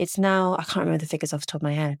men. It's now, I can't remember the figures off the top of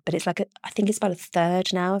my head, but it's like, I think it's about a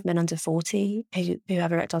third now of men under 40 who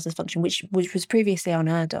have erectile dysfunction, which was previously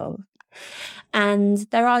unheard of. And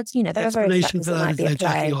there are, there are various factors that might be at play.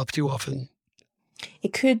 Jacking off too often.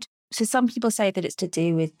 It could. So some people say that it's to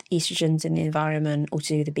do with estrogens in the environment or to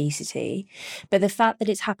do with obesity. But the fact that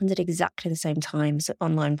it's happened at exactly the same time as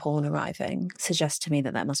online porn arriving suggests to me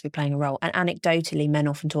that that must be playing a role. And anecdotally, men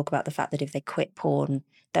often talk about the fact that if they quit porn,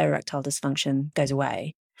 their erectile dysfunction goes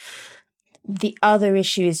away. The other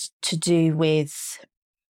issue is to do with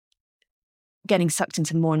getting sucked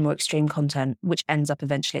into more and more extreme content, which ends up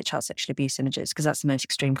eventually at child sexual abuse images, because that's the most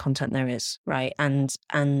extreme content there is, right? And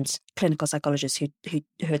clinical psychologists who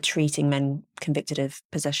are treating men convicted of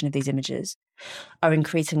possession of these images are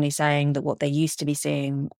increasingly saying that what they used to be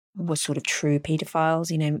seeing was sort of true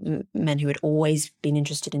paedophiles, men who had always been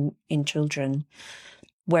interested in children,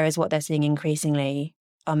 whereas what they're seeing increasingly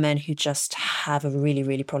are men who just have a really,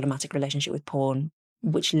 really problematic relationship with porn,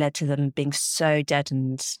 which led to them being so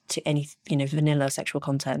deadened to any, vanilla sexual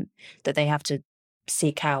content that they have to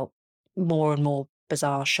seek out more and more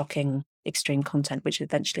bizarre, shocking, extreme content, which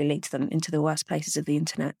eventually leads them into the worst places of the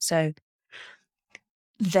internet. So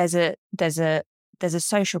there's a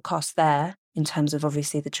social cost there in terms of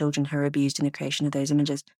obviously the children who are abused in the creation of those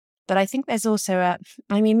images. But I think there's also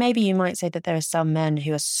maybe you might say that there are some men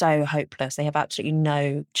who are so hopeless, they have absolutely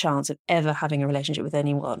no chance of ever having a relationship with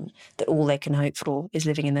anyone, that all they can hope for is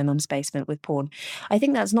living in their mum's basement with porn. I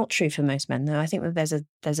think that's not true for most men, though. I think that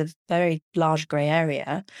there's a very large grey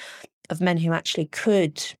area of men who actually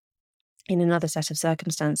could, in another set of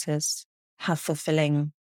circumstances, have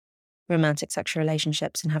fulfilling romantic sexual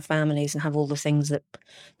relationships and have families and have all the things that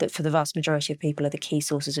for the vast majority of people are the key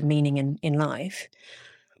sources of meaning in life.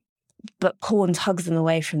 But porn tugs them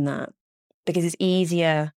away from that because it's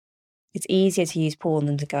easier to use porn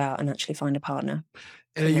than to go out and actually find a partner.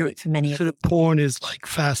 For many sort of porn is like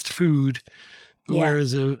fast food,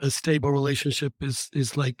 whereas a stable relationship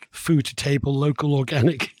is like food to table, local,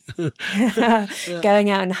 organic. Going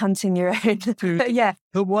out and hunting your own food. Yeah.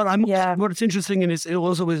 But what's interesting is it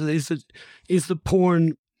also is the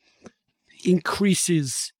porn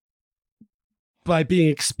increases by being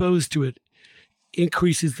exposed to it.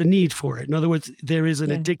 Increases the need for it. In other words, there is an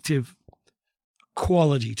addictive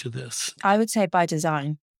quality to this. I would say by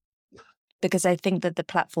design, because I think that the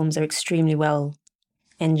platforms are extremely well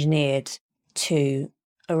engineered to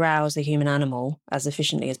arouse the human animal as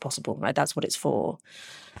efficiently as possible, right? That's what it's for.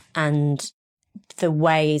 And the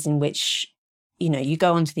ways in which, you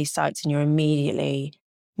go onto these sites and you're immediately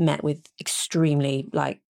met with extremely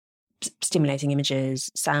stimulating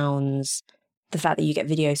images, sounds, the fact that you get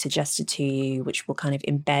videos suggested to you, which will kind of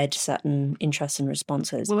embed certain interests and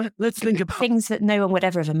responses. Well, let's think about things that no one would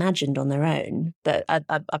ever have imagined on their own that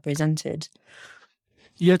are presented.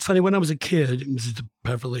 Yeah, it's funny. When I was a kid, this is a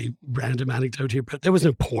perfectly random anecdote here, but there was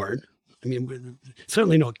no porn. I mean,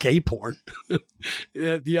 certainly not gay porn.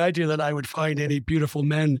 The idea that I would find any beautiful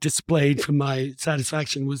men displayed for my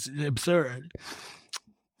satisfaction was absurd.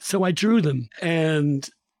 So I drew them and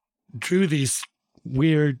drew these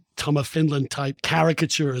weird Tom of Finland type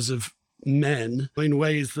caricatures of men in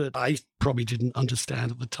ways that I probably didn't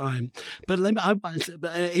understand at the time. But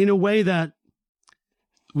in a way that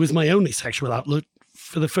was my only sexual outlet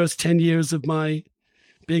for the first 10 years of my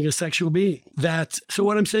being a sexual being. So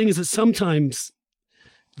what I'm saying is that sometimes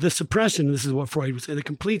the suppression, this is what Freud would say, the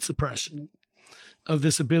complete suppression of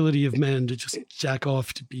this ability of men to just jack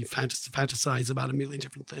off, to be fantasize about a million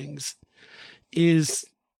different things is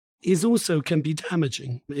also can be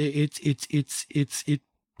damaging. It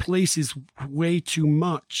places way too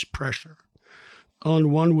much pressure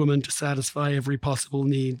on one woman to satisfy every possible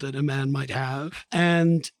need that a man might have.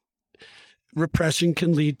 And repression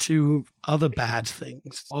can lead to other bad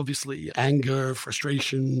things. Obviously, anger,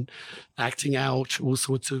 frustration, acting out, all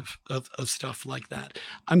sorts of stuff like that.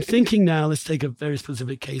 I'm thinking now, let's take a very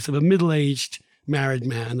specific case of a middle-aged married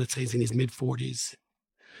man, let's say he's in his mid-40s,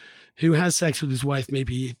 who has sex with his wife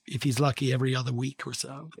maybe, if he's lucky, every other week or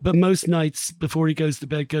so. But most nights before he goes to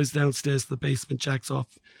bed, goes downstairs to the basement, jacks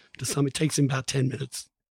off to some. It takes him about 10 minutes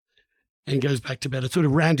and goes back to bed. A sort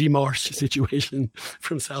of Randy Marsh situation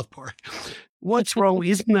from South Park. What's wrong?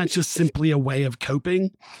 Isn't that just simply a way of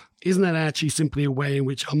coping? Isn't that actually simply a way in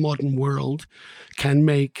which our modern world can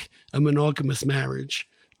make a monogamous marriage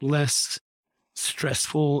less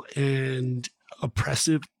stressful and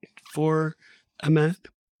oppressive for a man?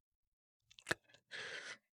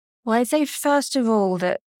 Well, I'd say, first of all,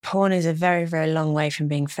 that porn is a very, very long way from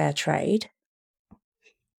being fair trade.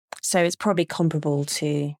 So it's probably comparable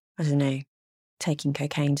to, I don't know, taking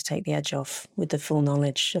cocaine to take the edge off, with the full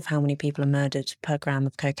knowledge of how many people are murdered per gram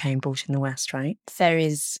of cocaine brought in the West, right? There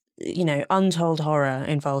is, untold horror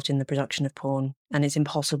involved in the production of porn, and it's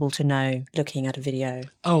impossible to know looking at a video.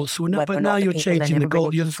 Oh, so now you're changing the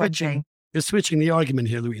goal. You're switching the argument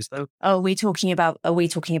here, Louise, though. Oh, are we talking about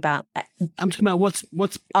I'm talking about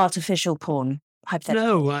what's artificial porn, hypothetically?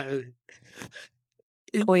 No,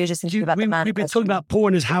 or you're just thinking about the man. We've been talking about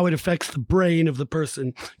porn as how it affects the brain of the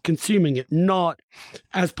person consuming it, not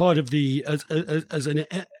as part of as an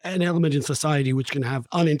element in society which can have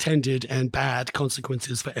unintended and bad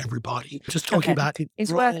consequences for everybody. Just talking about it.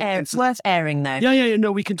 It's worth airing, though. Yeah.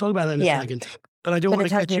 No, we can talk about that in a second. But I don't want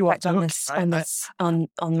to get you off on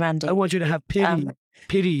Randy. I want you to have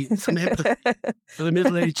pity, some empathy for the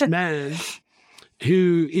middle-aged man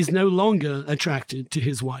who is no longer attracted to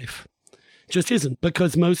his wife. Just isn't,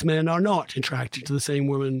 because most men are not attracted to the same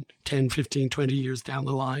woman 10, 15, 20 years down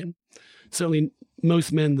the line. Certainly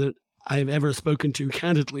most men that I have ever spoken to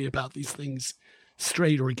candidly about these things,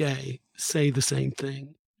 straight or gay, say the same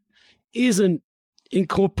thing. Isn't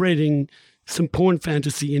incorporating some porn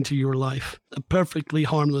fantasy into your life a perfectly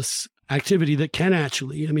harmless activity that can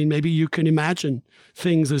actually, maybe you can imagine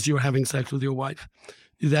things as you're having sex with your wife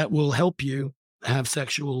that will help you have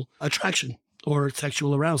sexual attraction or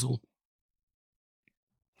sexual arousal.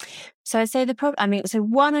 So I'd say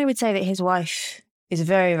one, I would say that his wife is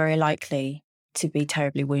very, very likely to be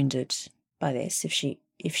terribly wounded by this if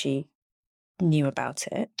she knew about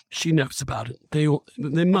it. She knows about it. They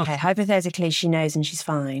must. Okay, hypothetically, she knows and she's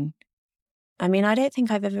fine. I don't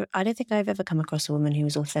think I've ever come across a woman who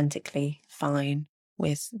was authentically fine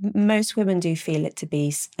with. Most women do feel it to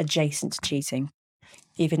be adjacent to cheating,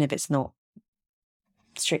 even if it's not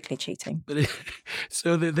strictly cheating. But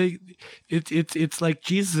it's like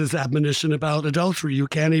Jesus' admonition about adultery. You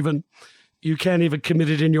can't even commit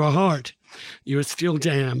it in your heart. You're still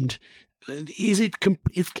damned. Isn't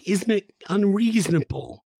it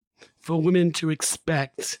unreasonable for women to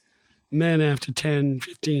expect men after 10,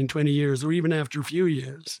 15, 20 years, or even after a few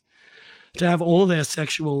years, to have all their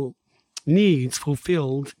sexual needs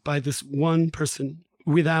fulfilled by this one person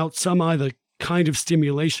without some other kind of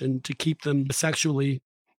stimulation to keep them sexually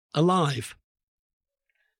alive?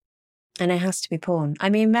 And it has to be porn.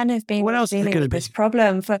 Men have been dealing with this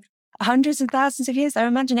problem for hundreds of thousands of years. Their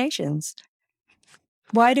imaginations.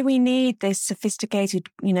 Why do we need this sophisticated,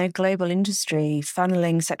 global industry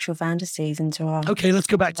funneling sexual fantasies into our... Okay, let's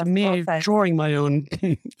go back to me drawing my own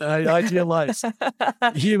idealized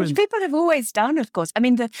human. Which people have always done, of course.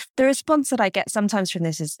 The response that I get sometimes from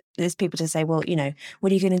this is people to say, well,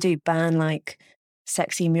 what are you going to do? Ban,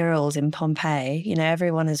 sexy murals in Pompeii?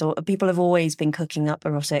 People have always been cooking up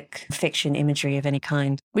erotic fiction imagery of any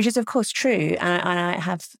kind, which is of course true, and I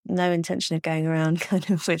have no intention of going around kind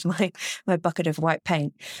of with my bucket of white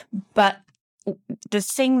paint. But the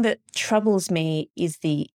thing that troubles me is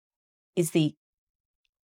the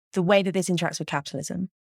way that this interacts with capitalism,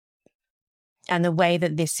 and the way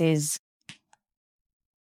that this is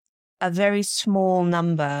a very small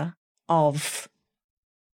number of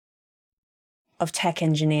tech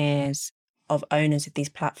engineers, of owners of these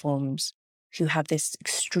platforms who have this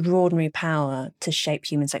extraordinary power to shape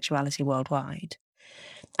human sexuality worldwide.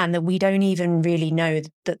 And that we don't even really know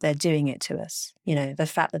that they're doing it to us. The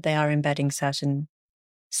fact that they are embedding certain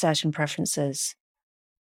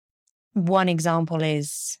One example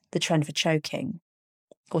is the trend for choking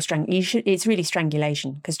or it's really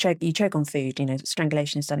strangulation, because you choke on food.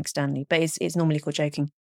 Strangulation is done externally, but it's normally called choking,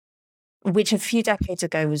 which a few decades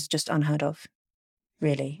ago was just unheard of.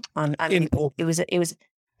 Really, it was,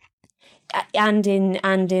 and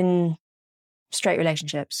in straight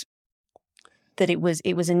relationships, that it was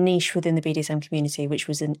a niche within the BDSM community, which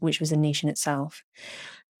was a niche in itself.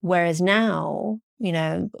 Whereas now,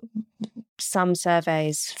 some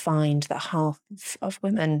surveys find that half of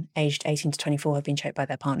women aged 18 to 24 have been choked by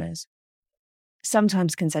their partners.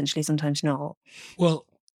 Sometimes consensually, sometimes not. Well,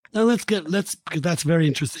 now because that's very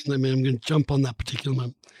interesting. I'm going to jump on that particular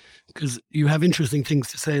one, because you have interesting things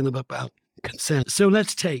to say about consent. So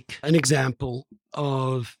let's take an example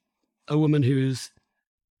of a woman who's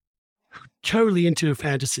totally into a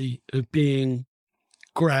fantasy of being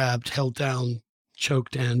grabbed, held down,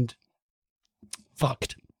 choked, and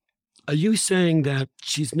fucked. Are you saying that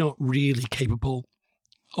she's not really capable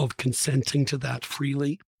of consenting to that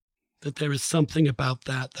freely? That there is something about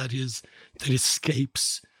that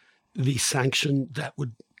escapes the sanction that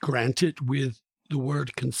would grant it with the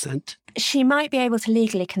word consent? She might be able to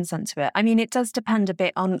legally consent to it. I mean, it does depend a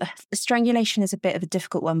bit on... Strangulation is a bit of a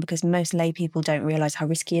difficult one because most lay people don't realise how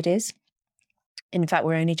risky it is. In fact,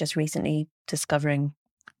 we're only just recently discovering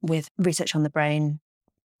with research on the brain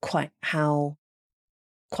quite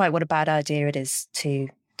what a bad idea it is to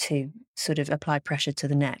sort of apply pressure to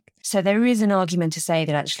the neck. So there is an argument to say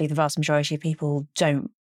that actually the vast majority of people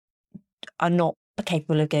are not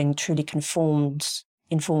capable of getting truly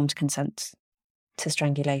informed consent to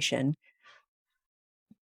strangulation.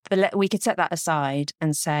 But we could set that aside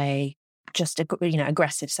and say just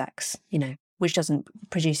aggressive sex, which doesn't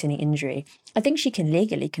produce any injury. I think she can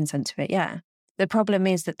legally consent to it, yeah. The problem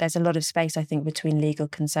is that there's a lot of space, I think, between the legal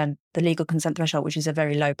consent threshold, which is a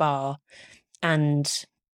very low bar, and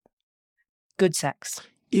good sex.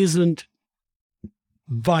 Isn't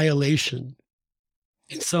violation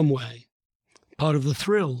in some way part of the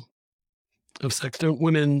thrill of sex? Don't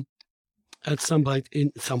women some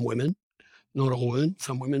women, not all women,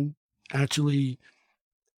 some women actually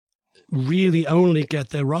really only get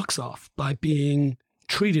their rocks off by being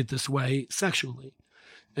treated this way sexually?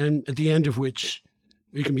 And at the end of which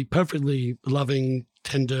we can be perfectly loving,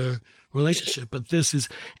 tender relationship. But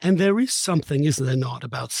there is something, isn't there not,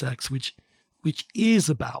 about sex, which is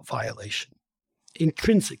about violation,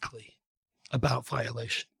 intrinsically about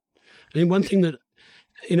violation. I mean, one thing that,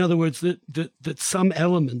 in other words, that some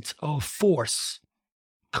element of force,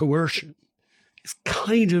 coercion, is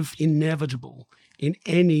kind of inevitable in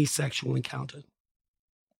any sexual encounter.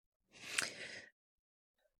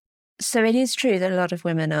 So it is true that a lot of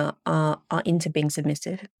women are into being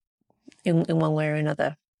submissive in one way or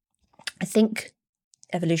another. I think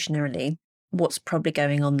evolutionarily, what's probably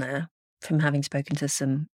going on there, from having spoken to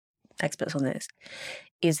some experts on this,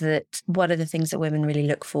 is that one of the things that women really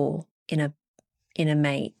look for in a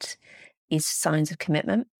mate is signs of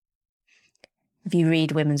commitment. If you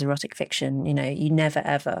read women's erotic fiction, you never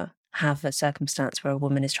ever have a circumstance where a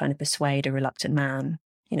woman is trying to persuade a reluctant man.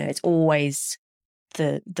 It's always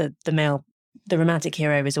the male, the romantic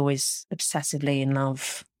hero is always obsessively in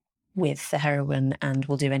love with the heroine and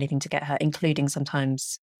will do anything to get her, including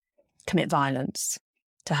sometimes commit violence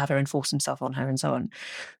to have her enforce himself on her and so on.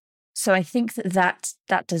 So I think that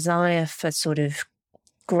desire for sort of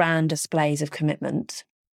grand displays of commitment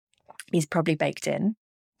is probably baked in.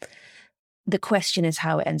 The question is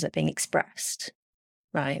how it ends up being expressed,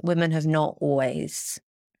 right? Women have not always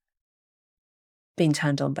been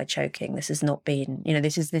turned on by choking. This has not been,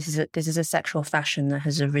 this is a sexual fashion that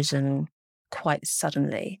has arisen quite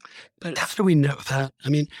suddenly. But how do we know that? I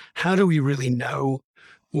mean, how do we really know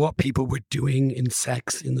what people were doing in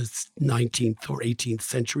sex in the 19th or 18th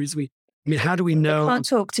centuries? How do we know? We can't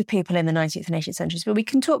talk to people in the 19th and 18th centuries, but we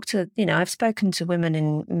can talk to, I've spoken to women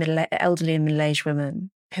elderly and middle-aged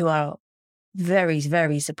women who are very,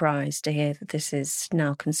 very surprised to hear that this is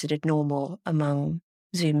now considered normal among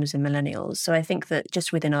Zoomers and millennials. So I think that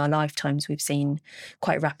just within our lifetimes, we've seen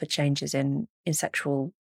quite rapid changes in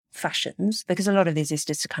sexual fashions, because a lot of this is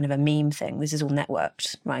just a kind of a meme thing. This is all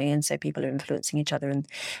networked, right? And so people are influencing each other. And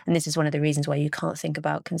this is one of the reasons why you can't think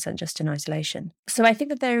about consent just in isolation. So I think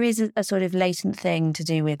that there is a sort of latent thing to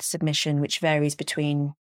do with submission, which varies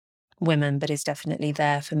between women, but is definitely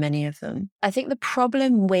there for many of them. I think the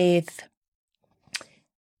problem with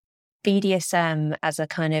BDSM as a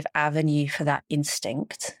kind of avenue for that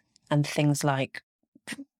instinct and things like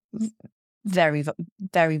very,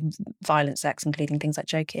 very violent sex, including things like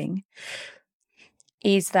choking,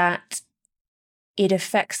 is that it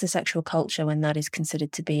affects the sexual culture when that is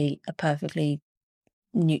considered to be a perfectly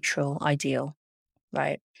neutral ideal,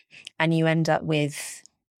 right? And you end up with,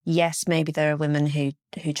 yes, maybe there are women who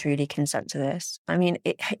truly consent to this. I mean,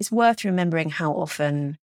 it's worth remembering how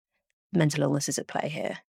often mental illness is at play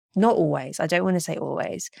here. Not always. I don't want to say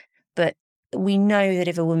always, but we know that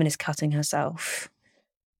if a woman is cutting herself,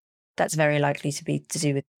 that's very likely to be to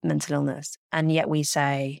do with mental illness. And yet we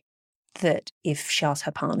say that if she asks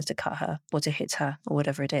her partner to cut her or to hit her or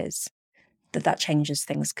whatever it is, that changes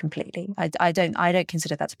things completely. I don't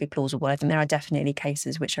consider that to be plausible. I think there are definitely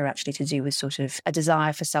cases which are actually to do with sort of a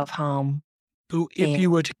desire for self-harm. So if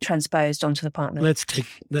you were to transposed onto the partner. Let's take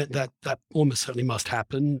that almost certainly must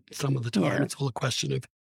happen some of the time. Yeah. It's all a question of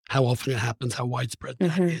how often it happens, how widespread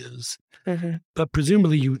that is. Mm-hmm. But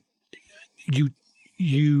presumably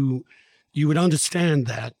you would understand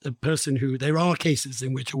that a person who, there are cases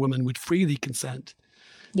in which a woman would freely consent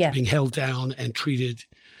to being held down and treated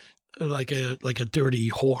like a dirty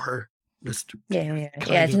whore.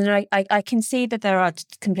 I can see that there are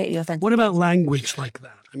completely authentic. What about language like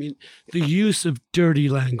that? I mean, the use of dirty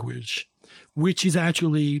language, which is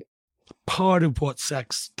actually part of what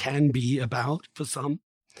sex can be about for some.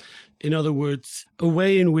 In other words, a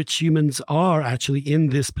way in which humans are actually in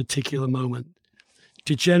this particular moment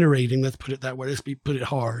degenerating, let's put it that way, put it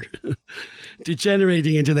hard,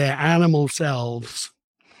 degenerating into their animal selves,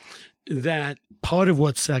 that part of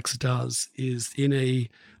what sex does is in a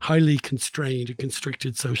highly constrained and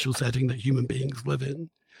constricted social setting that human beings live in.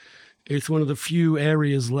 It's one of the few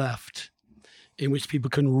areas left in which people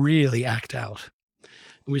can really act out,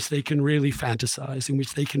 in which they can really fantasize, in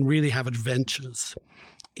which they can really have adventures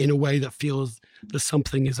in a way that feels that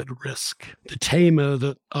something is at risk. The tamer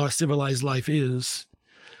that our civilized life is,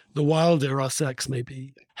 the wilder our sex may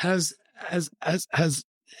be,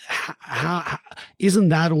 isn't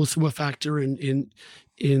that also a factor in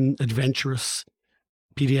adventurous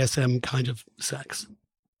BDSM kind of sex?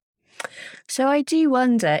 So I do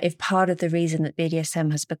wonder if part of the reason that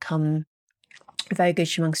BDSM has become very good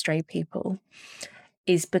among straight people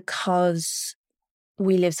is because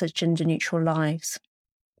we live such gender-neutral lives.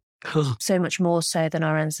 So much more so than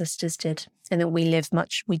our ancestors did. And that we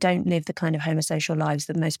don't live the kind of homosocial lives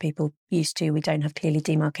that most people used to. We don't have clearly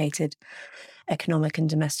demarcated economic and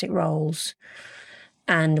domestic roles.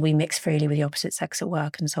 And we mix freely with the opposite sex at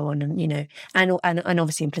work and so on. And, you know, and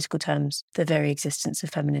obviously in political terms, the very existence of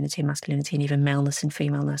femininity and masculinity and even maleness and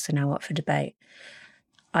femaleness are now up for debate.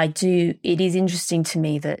 It is interesting to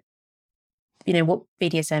me that, you know, what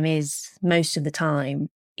BDSM is most of the time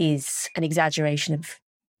is an exaggeration of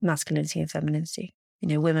masculinity and femininity. You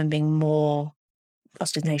know, women being more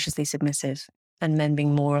ostentatiously submissive and men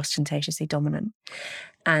being more ostentatiously dominant.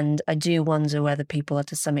 And I do wonder whether people are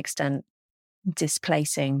to some extent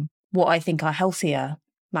displacing what I think are healthier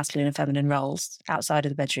masculine and feminine roles outside of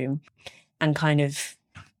the bedroom, and kind of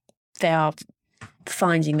they are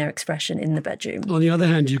finding their expression in the bedroom. On the other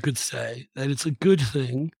hand, you could say that it's a good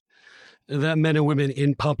thing that men and women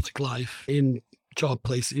in public life, in job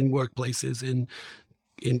places, in workplaces, in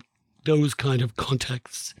those kind of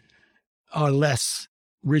contexts are less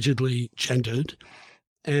rigidly gendered,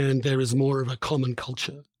 and there is more of a common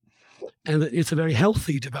culture. And that it's a very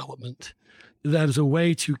healthy development. That is a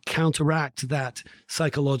way to counteract that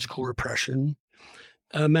psychological repression.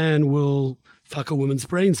 A man will fuck a woman's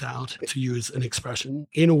brains out, to use an expression,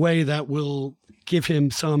 in a way that will give him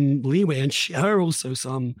some leeway and her also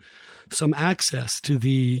some access to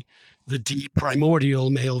the deep primordial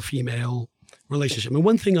male-female relationship. And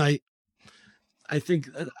one thing I think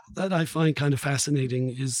that I find kind of fascinating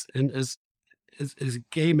is, and as a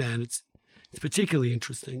gay man, it's particularly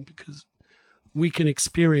interesting because we can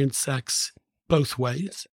experience sex both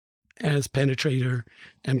ways, as penetrator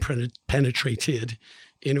and penetrated,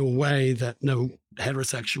 in a way that no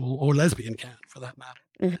heterosexual or lesbian can, for that matter.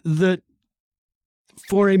 Mm-hmm. That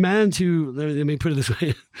for a man to, let me put it this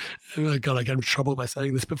way, oh God, I get in trouble by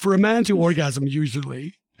saying this, but for a man to orgasm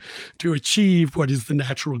usually, to achieve what is the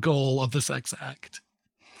natural goal of the sex act,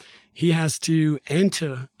 he has to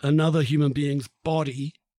enter another human being's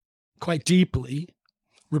body quite deeply,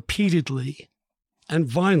 repeatedly, and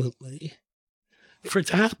violently for it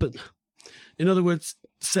to happen. In other words,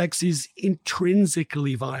 sex is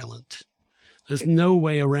intrinsically violent. There's no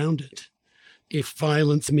way around it. If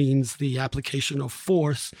violence means the application of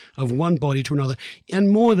force of one body to another, and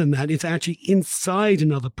more than that, it's actually inside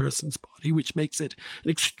another person's body, which makes it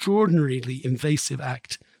an extraordinarily invasive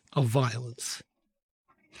act of violence.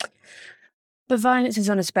 But violence is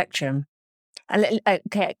on a spectrum.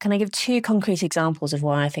 Okay, can I give two concrete examples of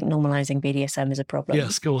why I think normalizing BDSM is a problem?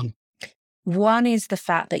 Yes, go on. One is the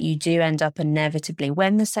fact that you do end up inevitably,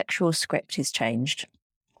 when the sexual script is changed,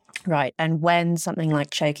 right, and when something like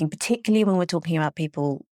choking, particularly when we're talking about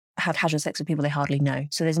people have casual sex with people they hardly know,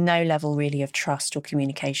 so there's no level really of trust or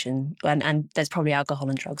communication, and there's probably alcohol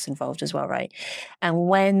and drugs involved as well, right? And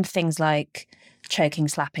when things like choking,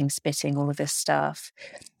 slapping, spitting, all of this stuff,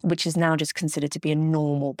 which is now just considered to be a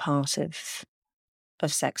normal part of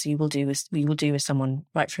sex, we will do with someone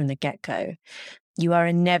right from the get-go, you are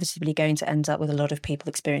inevitably going to end up with a lot of people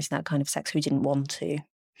experiencing that kind of sex who didn't want to,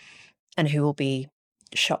 and who will be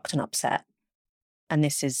shocked and upset. And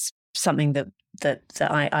this is something that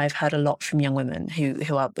I've heard a lot from young women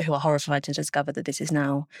who are horrified to discover that this is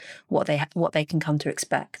now what they can come to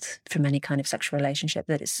expect from any kind of sexual relationship,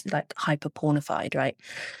 that it's like hyper pornified, right?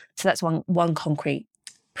 So that's one concrete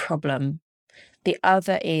problem. The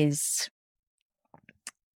other is,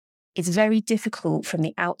 it's very difficult from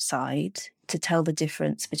the outside to tell the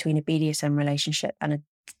difference between a BDSM relationship and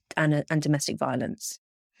domestic violence,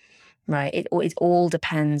 right? It all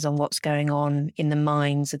depends on what's going on in the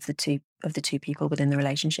minds of the two people within the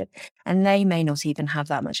relationship, and they may not even have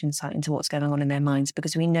that much insight into what's going on in their minds,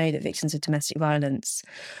 because we know that victims of domestic violence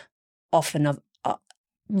often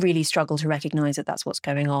really struggle to recognise that that's what's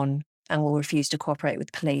going on and will refuse to cooperate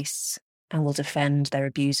with police and will defend their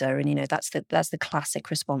abuser. And, that's the classic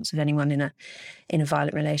response of anyone in a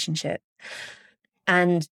violent relationship.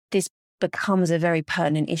 And this becomes a very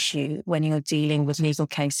pertinent issue when you're dealing with legal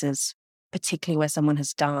cases, particularly where someone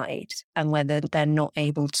has died and where they're not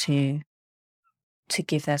able to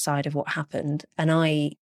give their side of what happened. And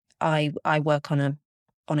I work on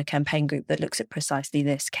a campaign group that looks at precisely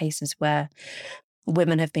this, cases where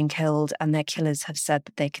women have been killed and their killers have said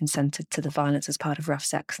that they consented to the violence as part of rough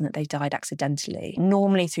sex and that they died accidentally,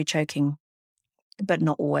 normally through choking, but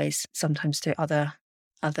not always, sometimes through other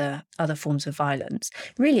forms of violence,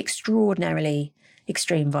 really extraordinarily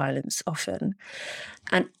extreme violence often.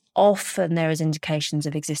 And often there is indications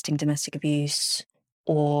of existing domestic abuse,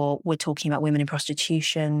 or we're talking about women in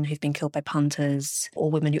prostitution who've been killed by punters,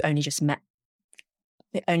 or women who only just met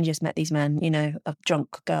these men, a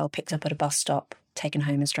drunk girl picked up at a bus stop, taken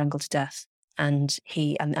home and strangled to death. And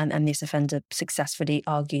he and this offender successfully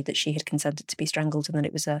argued that she had consented to be strangled and that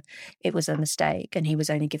it was a mistake, and he was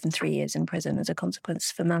only given 3 years in prison as a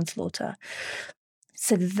consequence for manslaughter.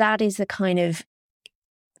 So that is the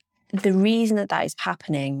reason that is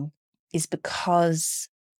happening is because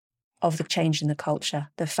of the change in the culture,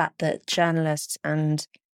 the fact that journalists and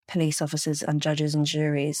police officers and judges and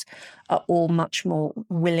juries are all much more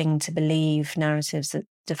willing to believe narratives that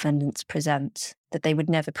defendants present that they would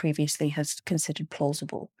never previously have considered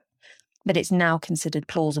plausible. But it's now considered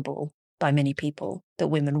plausible by many people that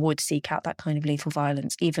women would seek out that kind of lethal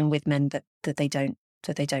violence, even with men that they don't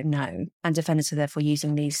know. And defendants are therefore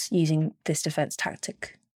using this defence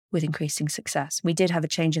tactic with increasing success. We did have a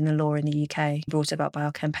change in the law in the UK brought about by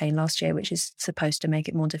our campaign last year, which is supposed to make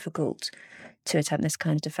it more difficult to attempt this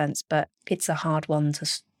kind of defence, but it's a hard one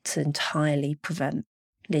to entirely prevent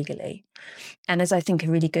legally. And as I think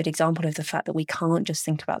a really good example of the fact that we can't just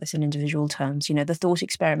think about this in individual terms, the thought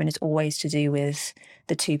experiment is always to do with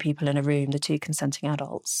the two people in a room, the two consenting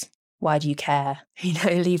adults. Why do you care?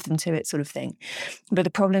 Leave them to it, sort of thing. But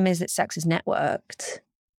the problem is that sex is networked,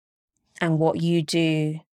 and what you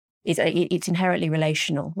do it's inherently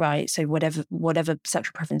relational, right? So whatever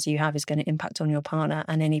sexual preference you have is going to impact on your partner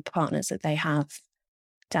and any partners that they have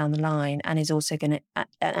down the line, and is also going to,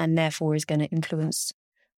 and therefore is going to influence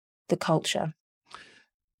the culture.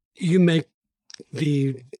 You make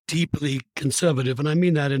the deeply conservative, and I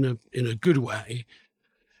mean that in a good way,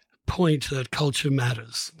 point that culture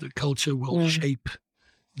matters. The culture will shape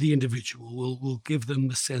the individual, will give them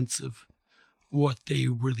the sense of what they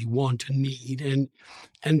really want and need,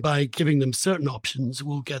 and by giving them certain options,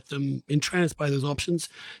 will get them entranced by those options,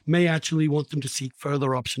 may actually want them to seek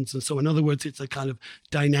further options. And so, in other words, it's a kind of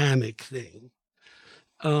dynamic thing.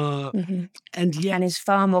 And it's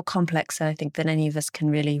far more complex, I think, than any of us can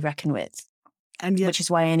really reckon with. And yet, which is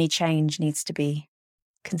why any change needs to be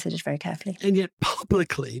considered very carefully. And yet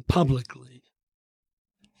publicly,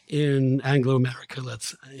 in Anglo-America,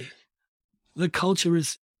 let's say, the culture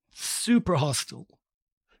is super hostile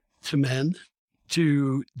to men,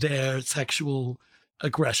 to their sexual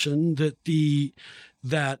aggression, that the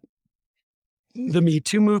Me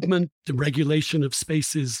Too movement, the regulation of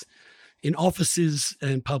spaces in offices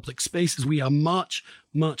and public spaces, we are much,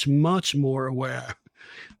 much, much more aware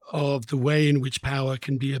of the way in which power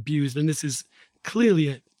can be abused. And this is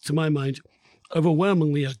clearly, to my mind,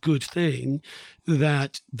 overwhelmingly a good thing,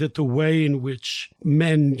 that the way in which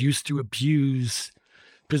men used to abuse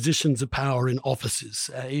positions of power in offices,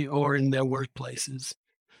 say, or in their workplaces,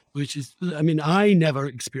 which is, I never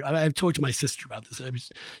experienced, I've talked to my sister about this. I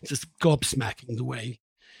was just gobsmacking the way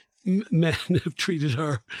men have treated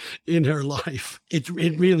her in her life. It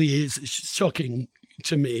really is shocking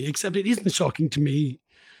to me, except it isn't shocking to me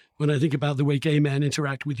when I think about the way gay men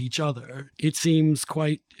interact with each other. It seems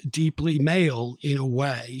quite deeply male in a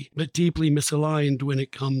way, but deeply misaligned when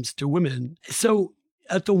it comes to women. So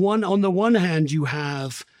on the one hand, you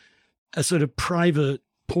have a sort of private,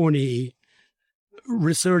 porny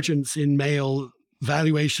resurgence in male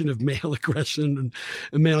valuation of male aggression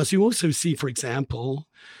and males. You also see, for example,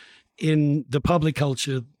 in the public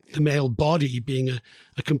culture, the male body being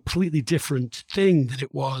a completely different thing than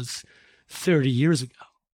it was 30 years ago.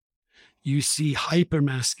 You see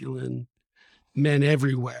hyper-masculine men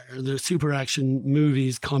everywhere. The super action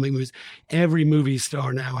movies, comic movies, every movie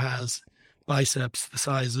star now has biceps the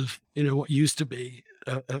size of, what used to be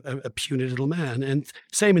a puny little man. And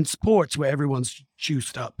same in sports where everyone's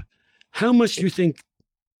juiced up. How much do you think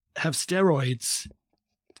have steroids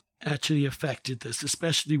actually affected this?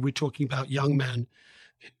 Especially we're talking about young men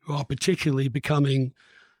who are particularly becoming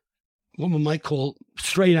what one might call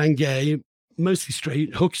straight and gay, mostly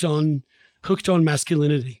straight, hooked on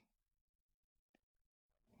masculinity?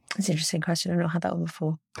 That's an interesting question. I've not had that one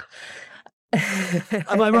before.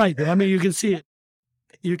 Am I right, though? I mean, you can see it.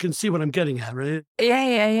 You can see what I'm getting at, right?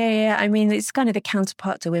 Yeah. I mean, it's kind of the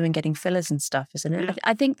counterpart to women getting fillers and stuff, isn't it? Yeah.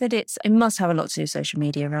 I think that it must have a lot to do with social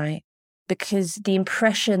media, right? Because the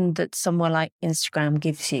impression that somewhere like Instagram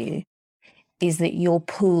gives you is that your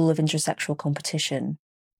pool of intersexual competition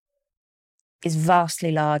is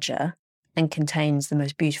vastly larger and contains the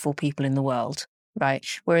most beautiful people in the world, right?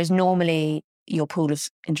 Whereas normally your pool of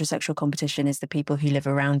intersexual competition is the people who live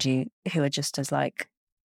around you who are just as like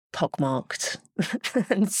pockmarked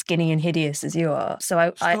and skinny and hideous as you are. So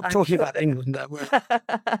I'm talking about England that way.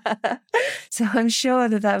 So I'm sure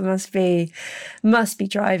that must be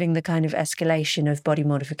driving the kind of escalation of body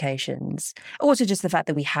modifications. Also, just the fact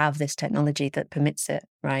that we have this technology that permits it,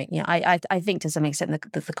 right? Yeah, I think to some extent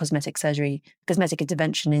the cosmetic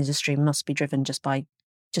intervention industry must be driven just by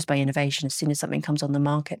innovation. As soon as something comes on the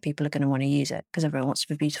market, people are going to want to use it because everyone wants to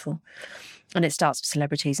be beautiful. And it starts with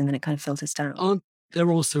celebrities and then it kind of filters down. There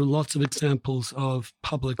are also lots of examples of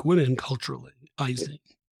public women culturally. I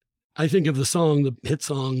think of the hit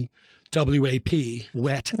song, WAP,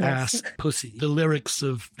 Wet Ass Pussy, the lyrics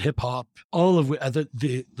of hip hop, all of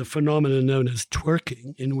the phenomenon known as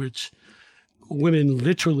twerking, in which women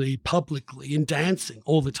literally publicly in dancing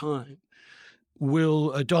all the time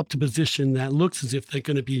will adopt a position that looks as if they're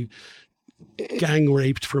going to be gang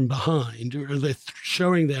raped from behind, or they're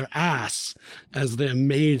showing their ass as their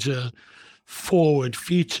major forward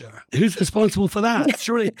feature. Who's responsible for that?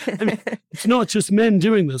 Surely, I mean, it's not just men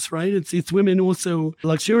doing this, right? It's women also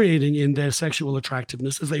luxuriating in their sexual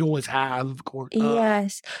attractiveness, as they always have, of course.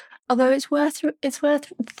 Yes, although it's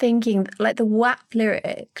worth thinking, like the WAP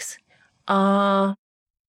lyrics are,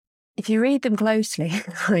 if you read them closely,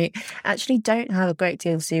 right, actually don't have a great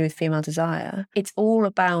deal to do with female desire. It's all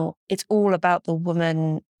about the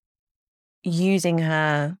woman using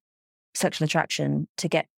her sexual attraction to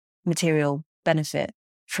get material benefit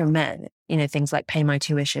from men. You know, things like pay my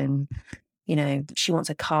tuition. You know, she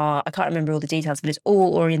wants a car. I can't remember all the details, but it's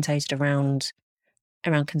all orientated around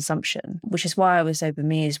consumption, which is why I was so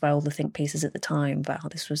bemused by all the think pieces at the time about how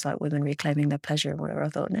this was like women reclaiming their pleasure and whatever. I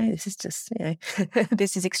thought, no, this is just,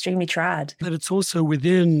 this is extremely trad. But it's also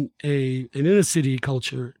within an inner city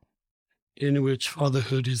culture in which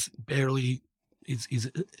fatherhood is barely,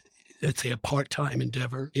 let's say, a part-time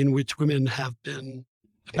endeavor, in which women have been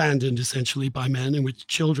abandoned essentially by men, in which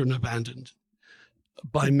children are abandoned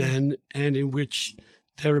by men, and in which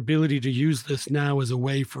their ability to use this now as a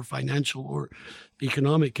way for financial or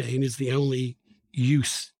economic gain is the only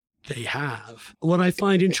use they have. What I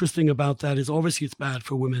find interesting about that is obviously it's bad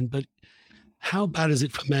for women, but how bad is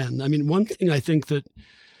it for men? I mean, one thing I think that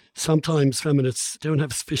sometimes feminists don't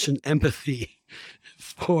have sufficient empathy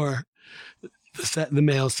for the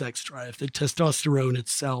male sex drive, the testosterone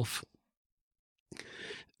itself.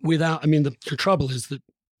 The trouble is that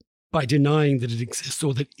by denying that it exists,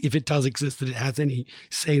 or that if it does exist, that it has any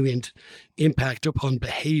salient impact upon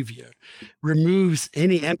behavior, removes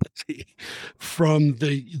any empathy from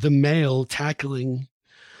the male tackling,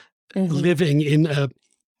 living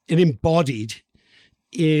embodied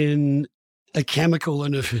in a chemical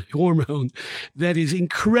and a hormone that is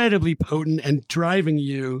incredibly potent and driving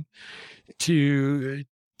you to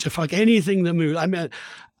fuck anything that moves. I mean,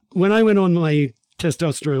 when I went on my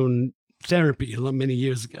testosterone therapy many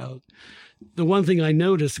years ago, the one thing I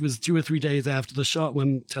noticed was 2 or 3 days after the shot,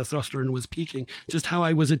 when testosterone was peaking, just how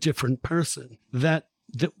I was a different person. That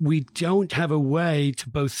we don't have a way to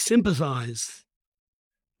both sympathize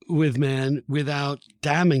with men without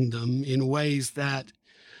damning them in ways that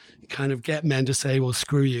kind of get men to say, well,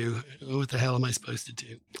 screw you. What the hell am I supposed to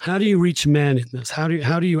do? How do you reach men in this? How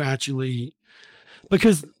do you actually,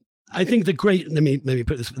 because I think let me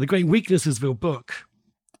put it this way, the great weaknesses of your book,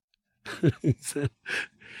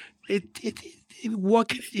 it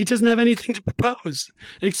doesn't have anything to propose,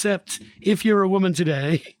 except if you're a woman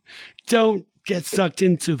today, don't get sucked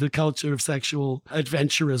into the culture of sexual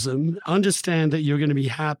adventurism. Understand that you're going to be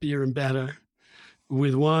happier and better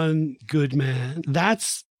with one good man.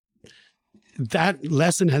 That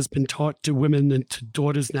lesson has been taught to women and to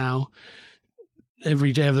daughters now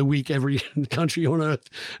every day of the week, every country on earth,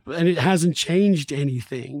 and it hasn't changed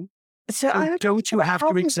anything. So don't you have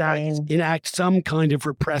to enact some kind of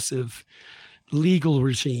repressive legal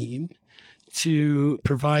regime to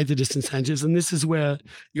provide the disincentives? And this is where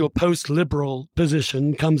your post-liberal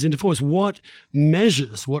position comes into force. What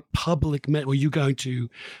public measures, are you going to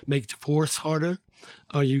make divorce harder?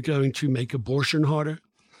 Are you going to make abortion harder?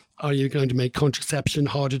 Are you going to make contraception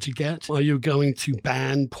harder to get? Are you going to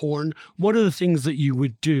ban porn? What are the things that you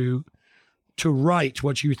would do to right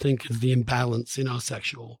what you think is the imbalance in our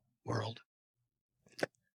sexual world?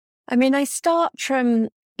 I mean, I start from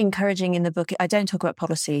encouraging in the book. I don't talk about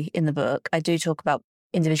policy in the book. I do talk about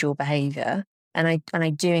individual behaviour. And I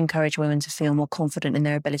do encourage women to feel more confident in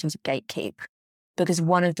their ability to gatekeep. Because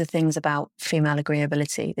one of the things about female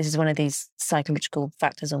agreeability, this is one of these psychological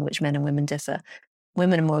factors on which men and women differ.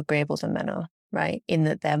 Women are more agreeable than men are, right? In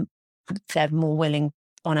that they're more willing,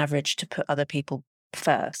 on average, to put other people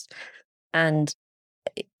first. And,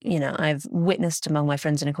 you know, I've witnessed among my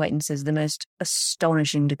friends and acquaintances the most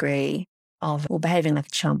astonishing degree of behaving like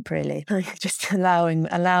a chump, really. Just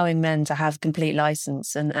allowing men to have complete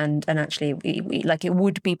license and actually, like, it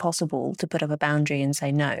would be possible to put up a boundary and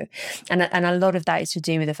say no. And a lot of that is to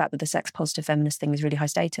do with the fact that the sex positive feminist thing is really high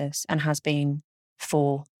status and has been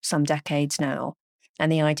for some decades now.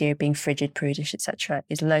 And the idea of being frigid, prudish, etc.,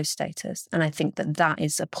 is low status. And I think that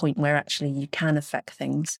is a point where actually you can affect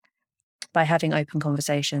things by having open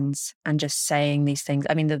conversations and just saying these things.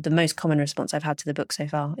 I mean, the most common response I've had to the book so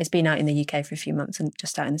far, it's been out in the UK for a few months and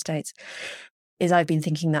just out in the States, is I've been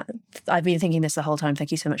thinking this the whole time.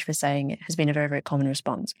 Thank you so much for saying it, has been a very, very common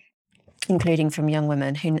response, including from young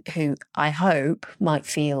women who I hope might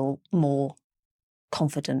feel more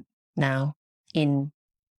confident now in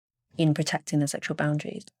protecting their sexual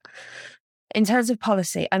boundaries. In terms of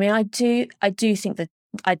policy, I mean, I do think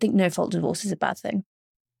no-fault divorce is a bad thing.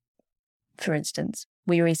 For instance,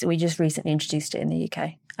 we just recently introduced it in the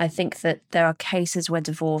UK. I think that there are cases where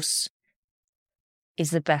divorce is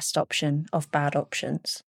the best option of bad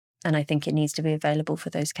options, and I think it needs to be available for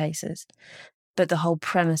those cases. But the whole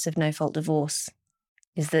premise of no-fault divorce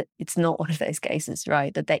is that it's not one of those cases,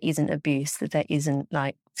 right? That there isn't abuse, that there isn't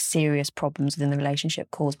like serious problems within the relationship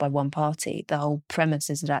caused by one party. The whole premise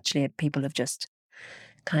is that actually people have just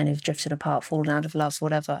kind of drifted apart, fallen out of love,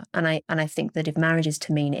 whatever. And I think that if marriage is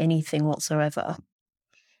to mean anything whatsoever,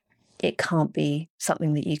 it can't be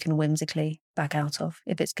something that you can whimsically back out of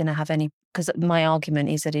if it's going to have any. Because my argument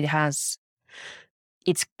is that it has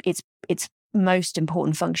its most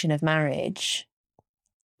important function of marriage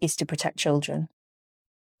is to protect children.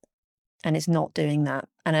 And it's not doing that.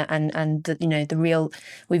 And the, you know, the real,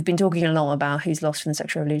 we've been talking a lot about who's lost from the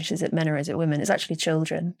sexual revolution. Is it men or is it women? It's actually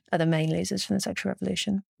children are the main losers from the sexual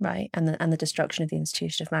revolution, right? And the destruction of the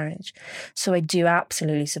institution of marriage. So I do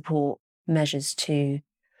absolutely support measures to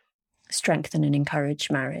strengthen and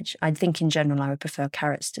encourage marriage. I think in general I would prefer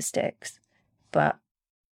carrots to sticks, but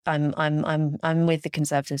I'm with the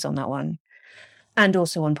Conservatives on that one. And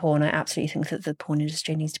also on porn, I absolutely think that the porn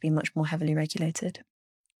industry needs to be much more heavily regulated.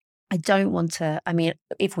 I don't want to, I mean,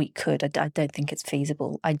 if we could, I don't think it's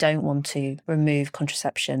feasible. I don't want to remove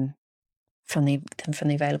contraception from the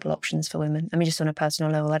available options for women. I mean, just on a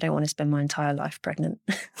personal level, I don't want to spend my entire life pregnant,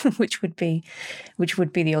 which would be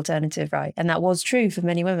the alternative, right? And that was true for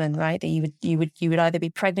many women, right? That you would either be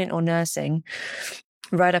pregnant or nursing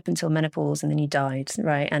right up until menopause, and then you died,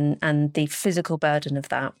 right? And the physical burden of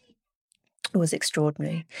that was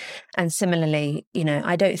extraordinary. And similarly, you know,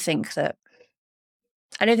 I don't think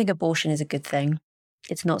abortion is a good thing.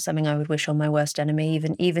 It's not something I would wish on my worst enemy,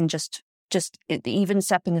 even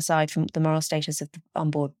stepping aside from the moral status of the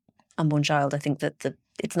unborn child. I think that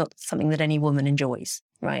it's not something that any woman enjoys,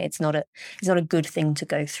 right? It's not a good thing to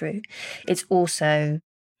go through. It's also,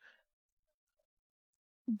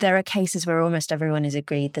 there are cases where almost everyone is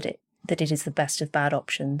agreed that it is the best of bad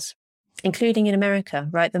options, including in America,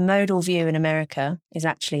 right? The modal view in America is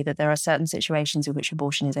actually that there are certain situations in which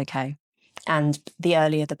abortion is okay. And the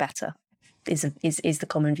earlier the better is the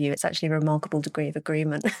common view. It's actually a remarkable degree of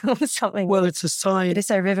agreement on something. Well, it's a sign. It is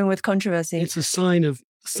so riven with controversy. It's a sign of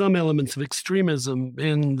some elements of extremism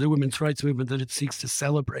in the women's rights movement that it seeks to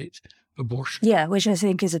celebrate abortion. Yeah, which I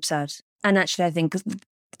think is absurd. And actually, I think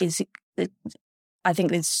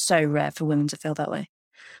it's so rare for women to feel that way.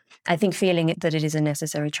 I think feeling that it is a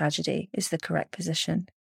necessary tragedy is the correct position.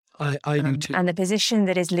 I do too. And the position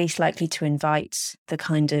that is least likely to invite the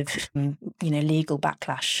kind of, legal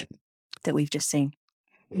backlash that we've just seen.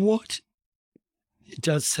 What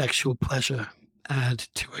does sexual pleasure add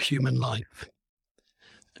to a human life?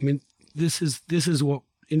 I mean, this is what,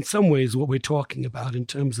 in some ways, what we're talking about in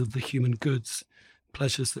terms of the human goods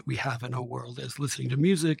pleasures that we have in our world. There's listening to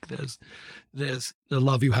music, there's the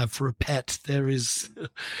love you have for a pet, there is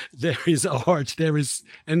art, there is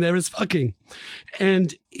fucking.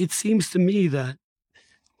 And it seems to me that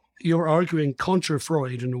you're arguing contra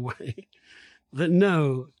Freud in a way, that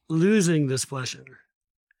no, losing this pleasure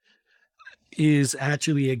is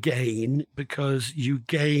actually a gain, because you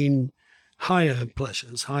gain higher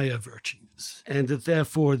pleasures, higher virtues, and that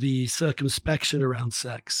therefore the circumspection around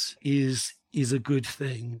sex is a good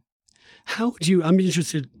thing. How would you, I'm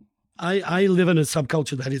interested, I live in a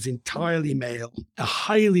subculture that is entirely male, a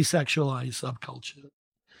highly sexualized subculture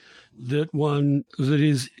that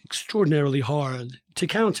is extraordinarily hard to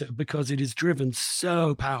counter because it is driven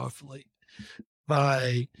so powerfully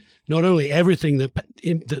by not only everything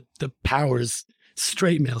that powers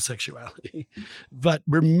straight male sexuality, but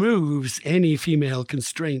removes any female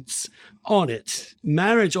constraints on it.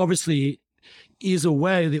 Marriage obviously is a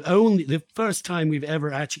way, the first time we've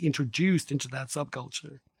ever actually introduced into that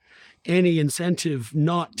subculture any incentive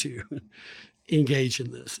not to engage in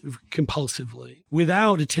this compulsively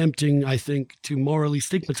without attempting, I think, to morally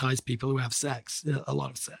stigmatize people who have sex, a lot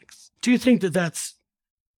of sex. Do you think there's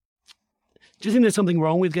something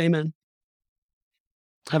wrong with gay men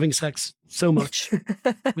having sex so much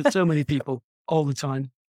with so many people all the time?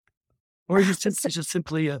 Or is it just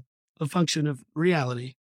simply a function of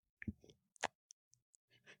reality?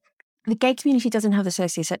 The gay community doesn't have the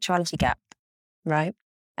sociosexuality gap, right?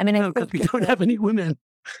 I mean, no, because we don't have any women.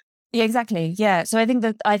 Yeah, exactly. Yeah. So I think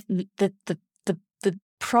that the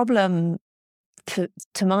problem, to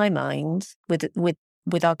my mind,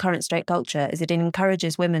 with our current straight culture is that it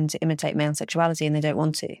encourages women to imitate male sexuality and they don't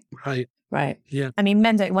want to. Right. Right. Yeah. I mean,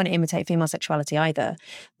 men don't want to imitate female sexuality either.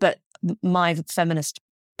 But my feminist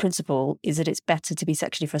principle is that it's better to be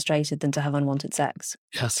sexually frustrated than to have unwanted sex.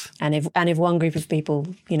 Yes. And if one group of people,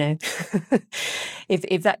 if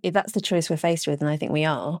that's the choice we're faced with, and I think we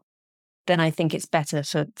are, then I think it's better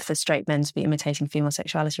for straight men to be imitating female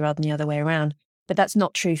sexuality rather than the other way around. But that's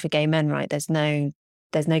not true for gay men, right? There's no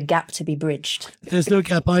gap to be bridged. There's no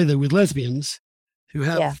gap either with lesbians who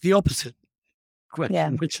have the opposite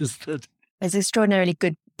question, which is that there's extraordinarily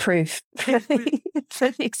good proof for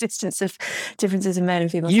the existence of differences in male and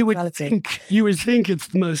female sexuality. You would think it's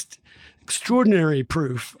the most extraordinary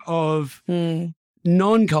proof of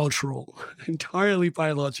non-cultural, entirely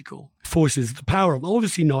biological forces. The power of,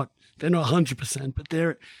 obviously they're not 100%, but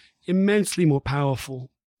they're immensely more powerful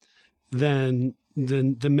than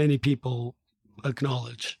many people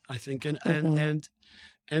acknowledge, I think. And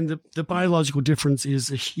the biological difference is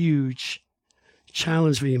a huge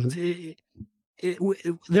challenge for humans.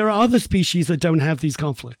 There are other species that don't have these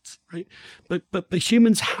conflicts, right? But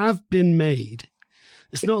humans have been made.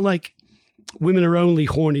 It's not like women are only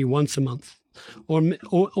horny once a month,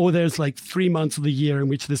 or there's like 3 months of the year in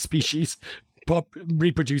which the species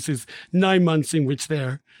reproduces, 9 months in which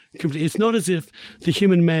they're complete. It's not as if the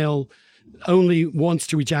human male only wants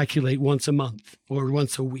to ejaculate once a month or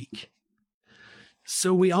once a week.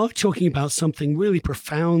 So we are talking about something really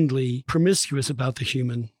profoundly promiscuous about the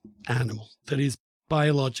human animal that is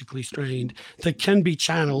biologically strained, that can be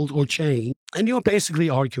channeled or chained. And you're basically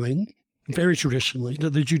arguing, very traditionally,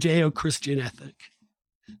 that the Judeo-Christian ethic,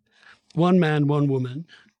 one man, one woman,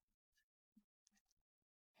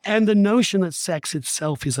 and the notion that sex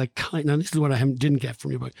itself is a kind. Now, this is what I didn't get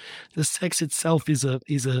from your book. The sex itself is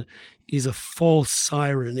a false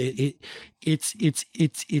siren.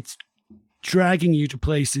 It's dragging you to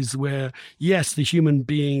places where, yes, the human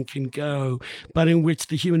being can go, but in which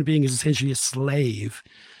the human being is essentially a slave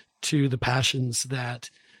to the passions that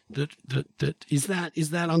is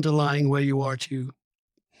that underlying where you are too.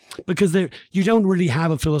 Because you don't really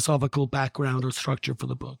have a philosophical background or structure for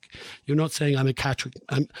the book. You're not saying I'm a Catholic,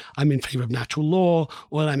 I'm in favor of natural law,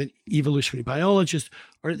 or I'm an evolutionary biologist,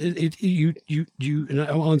 or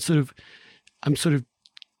I'm sort of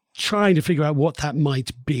trying to figure out what that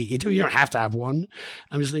might be. You don't have to have one.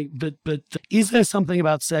 I'm just thinking, but is there something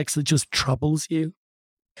about sex that just troubles you?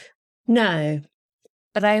 No,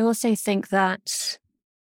 but I also think that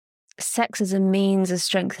sex as a means of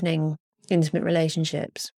strengthening intimate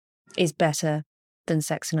relationships is better than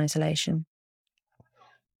sex in isolation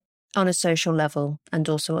on a social level and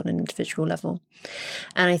also on an individual level.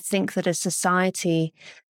 And I think that as society,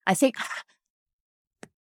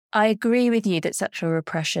 I agree with you that sexual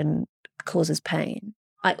repression causes pain.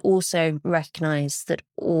 I also recognise that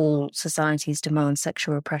all societies demand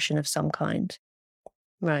sexual repression of some kind,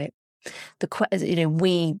 right?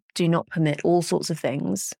 We do not permit all sorts of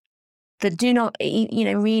things that do not,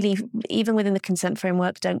 really, even within the consent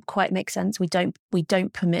framework, don't quite make sense. We don't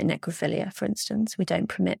permit necrophilia, for instance. We don't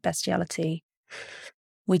permit bestiality.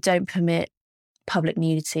 We don't permit public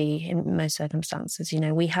nudity in most circumstances.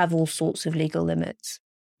 We have all sorts of legal limits,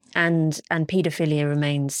 and paedophilia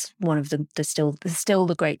remains one of the still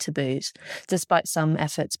the great taboos, despite some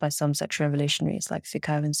efforts by some sexual revolutionaries like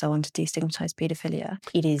Foucault and so on to destigmatize paedophilia.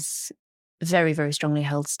 It is very, very strongly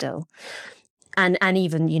held still. And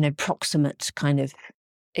even, proximate kind of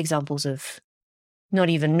examples of not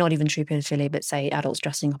even true pedophilia, but say adults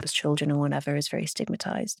dressing up as children or whatever is very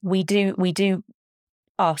stigmatized. We do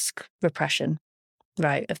ask repression,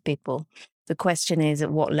 right, of people. The question is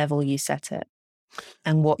at what level you set it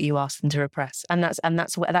and what you ask them to repress. And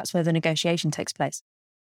that's where the negotiation takes place.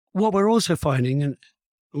 What we're also finding, and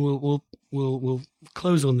we'll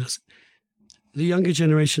close on this, the younger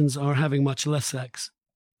generations are having much less sex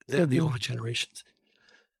than the older generations.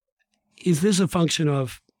 Is this a function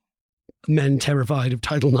of men terrified of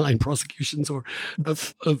Title IX prosecutions, or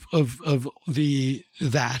of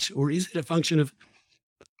that, or is it a function of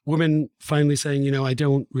women finally saying, I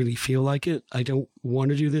don't really feel like it, I don't want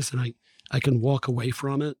to do this, and I can walk away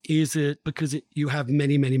from it? Is it because you have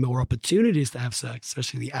many, many more opportunities to have sex,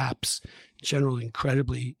 especially the apps, generally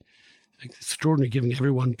incredibly extraordinary, giving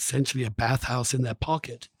everyone essentially a bathhouse in their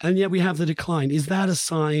pocket, and yet we have the decline? Is that a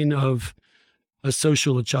sign of a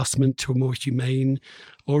social adjustment to a more humane,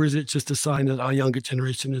 or is it just a sign that our younger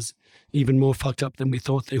generation is even more fucked up than we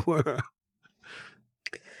thought they were?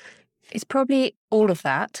 It's probably all of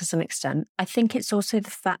that to some extent. I think it's also the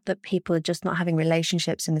fact that people are just not having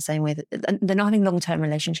relationships in the same way that they're not having long-term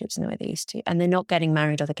relationships in the way they used to, and they're not getting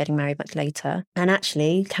married, or they're getting married much later. And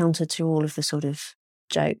actually, counter to all of the sort of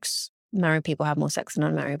jokes, married people have more sex than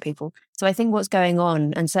unmarried people. So I think what's going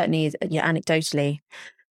on, and certainly anecdotally,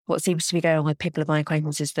 what seems to be going on with people of my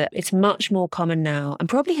acquaintance is that it's much more common now, and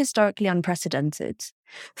probably historically unprecedented,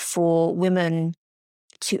 for women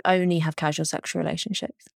to only have casual sexual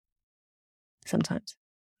relationships. Sometimes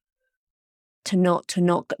to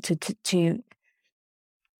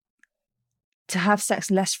have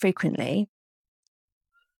sex less frequently,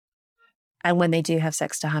 and when they do have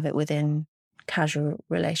sex, to have it within casual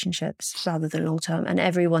relationships rather than long term, and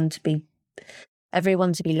everyone to be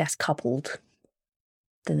less coupled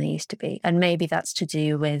than they used to be. And maybe that's to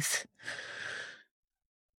do with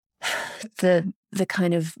the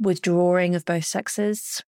kind of withdrawing of both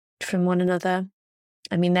sexes from one another.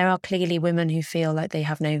 I mean, there are clearly women who feel like they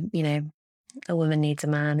have no, a woman needs a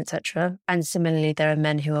man, etc. And similarly, there are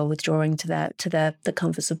men who are withdrawing to the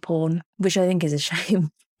comforts of porn, which I think is a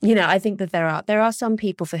shame. I think that there are some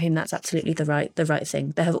people for whom that's absolutely the right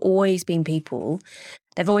thing. There have always been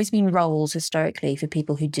roles historically for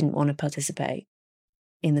people who didn't want to participate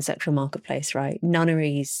in the sexual marketplace, right?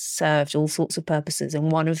 Nunneries served all sorts of purposes,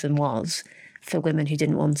 and one of them was for women who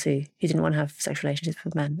didn't want to have sexual relationships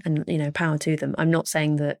with men, and power to them. I'm not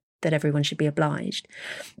saying that everyone should be obliged.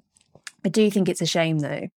 I do think it's a shame,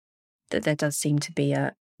 though, that there does seem to be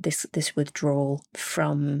this withdrawal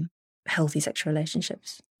from healthy sexual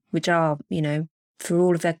relationships, which are, for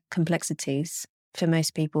all of their complexities, for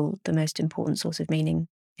most people, the most important source of meaning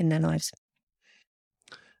in their lives.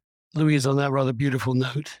 Louise, on that rather beautiful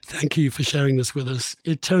note, thank you for sharing this with us.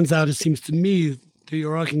 It turns out, it seems to me, that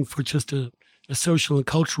you're arguing for just a social and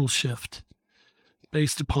cultural shift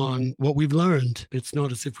based upon what we've learned. It's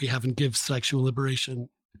not as if we haven't given sexual liberation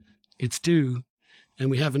its due, and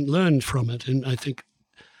we haven't learned from it. And I think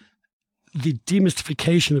the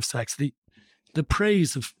demystification of sex, the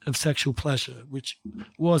praise of sexual pleasure, which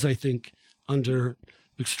was, I think, under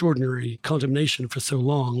extraordinary condemnation for so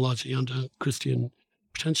long, largely under Christian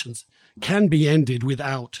pretensions, can be ended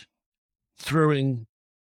without throwing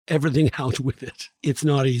everything out with it. It's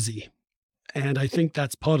not easy. And I think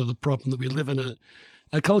that's part of the problem, that we live in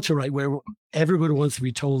a culture, right, where everybody wants to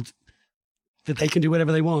be told that they can do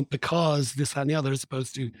whatever they want because this, that, and the other, as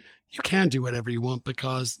opposed to you can do whatever you want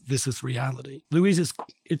because this is reality. Louise,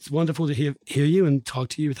 it's wonderful to hear you and talk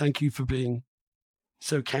to you. Thank you for being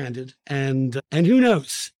so candid. And who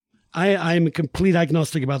knows? I'm a complete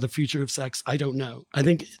agnostic about the future of sex. I don't know. I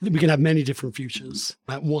think we can have many different futures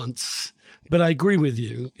at once. But I agree with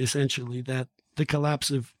you, essentially, that the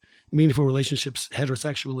collapse of meaningful relationships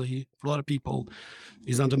heterosexually for a lot of people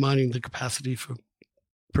is undermining the capacity for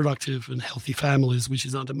productive and healthy families, which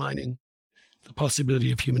is undermining the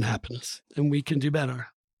possibility of human happiness. And we can do better.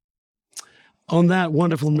 On that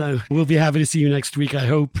wonderful note, we'll be happy to see you next week, I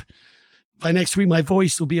hope. By next week, my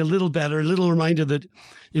voice will be a little better, a little reminder that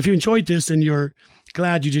if you enjoyed this and you're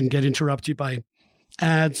glad you didn't get interrupted by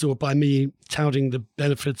ads or by me touting the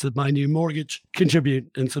benefits of my new mortgage, contribute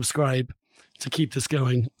and subscribe to keep this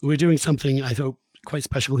going. We're doing something, I hope, quite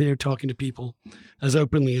special here, talking to people as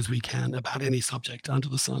openly as we can about any subject under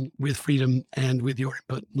the sun, with freedom and with your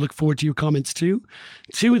input. Look forward to your comments too.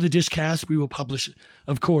 To the Dishcast, we will publish,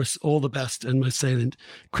 of course, all the best and most salient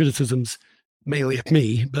criticisms, mainly of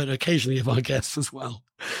me, but occasionally of our guests as well.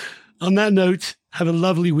 On that note, have a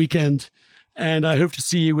lovely weekend, and I hope to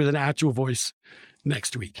see you with an actual voice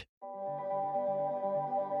next week.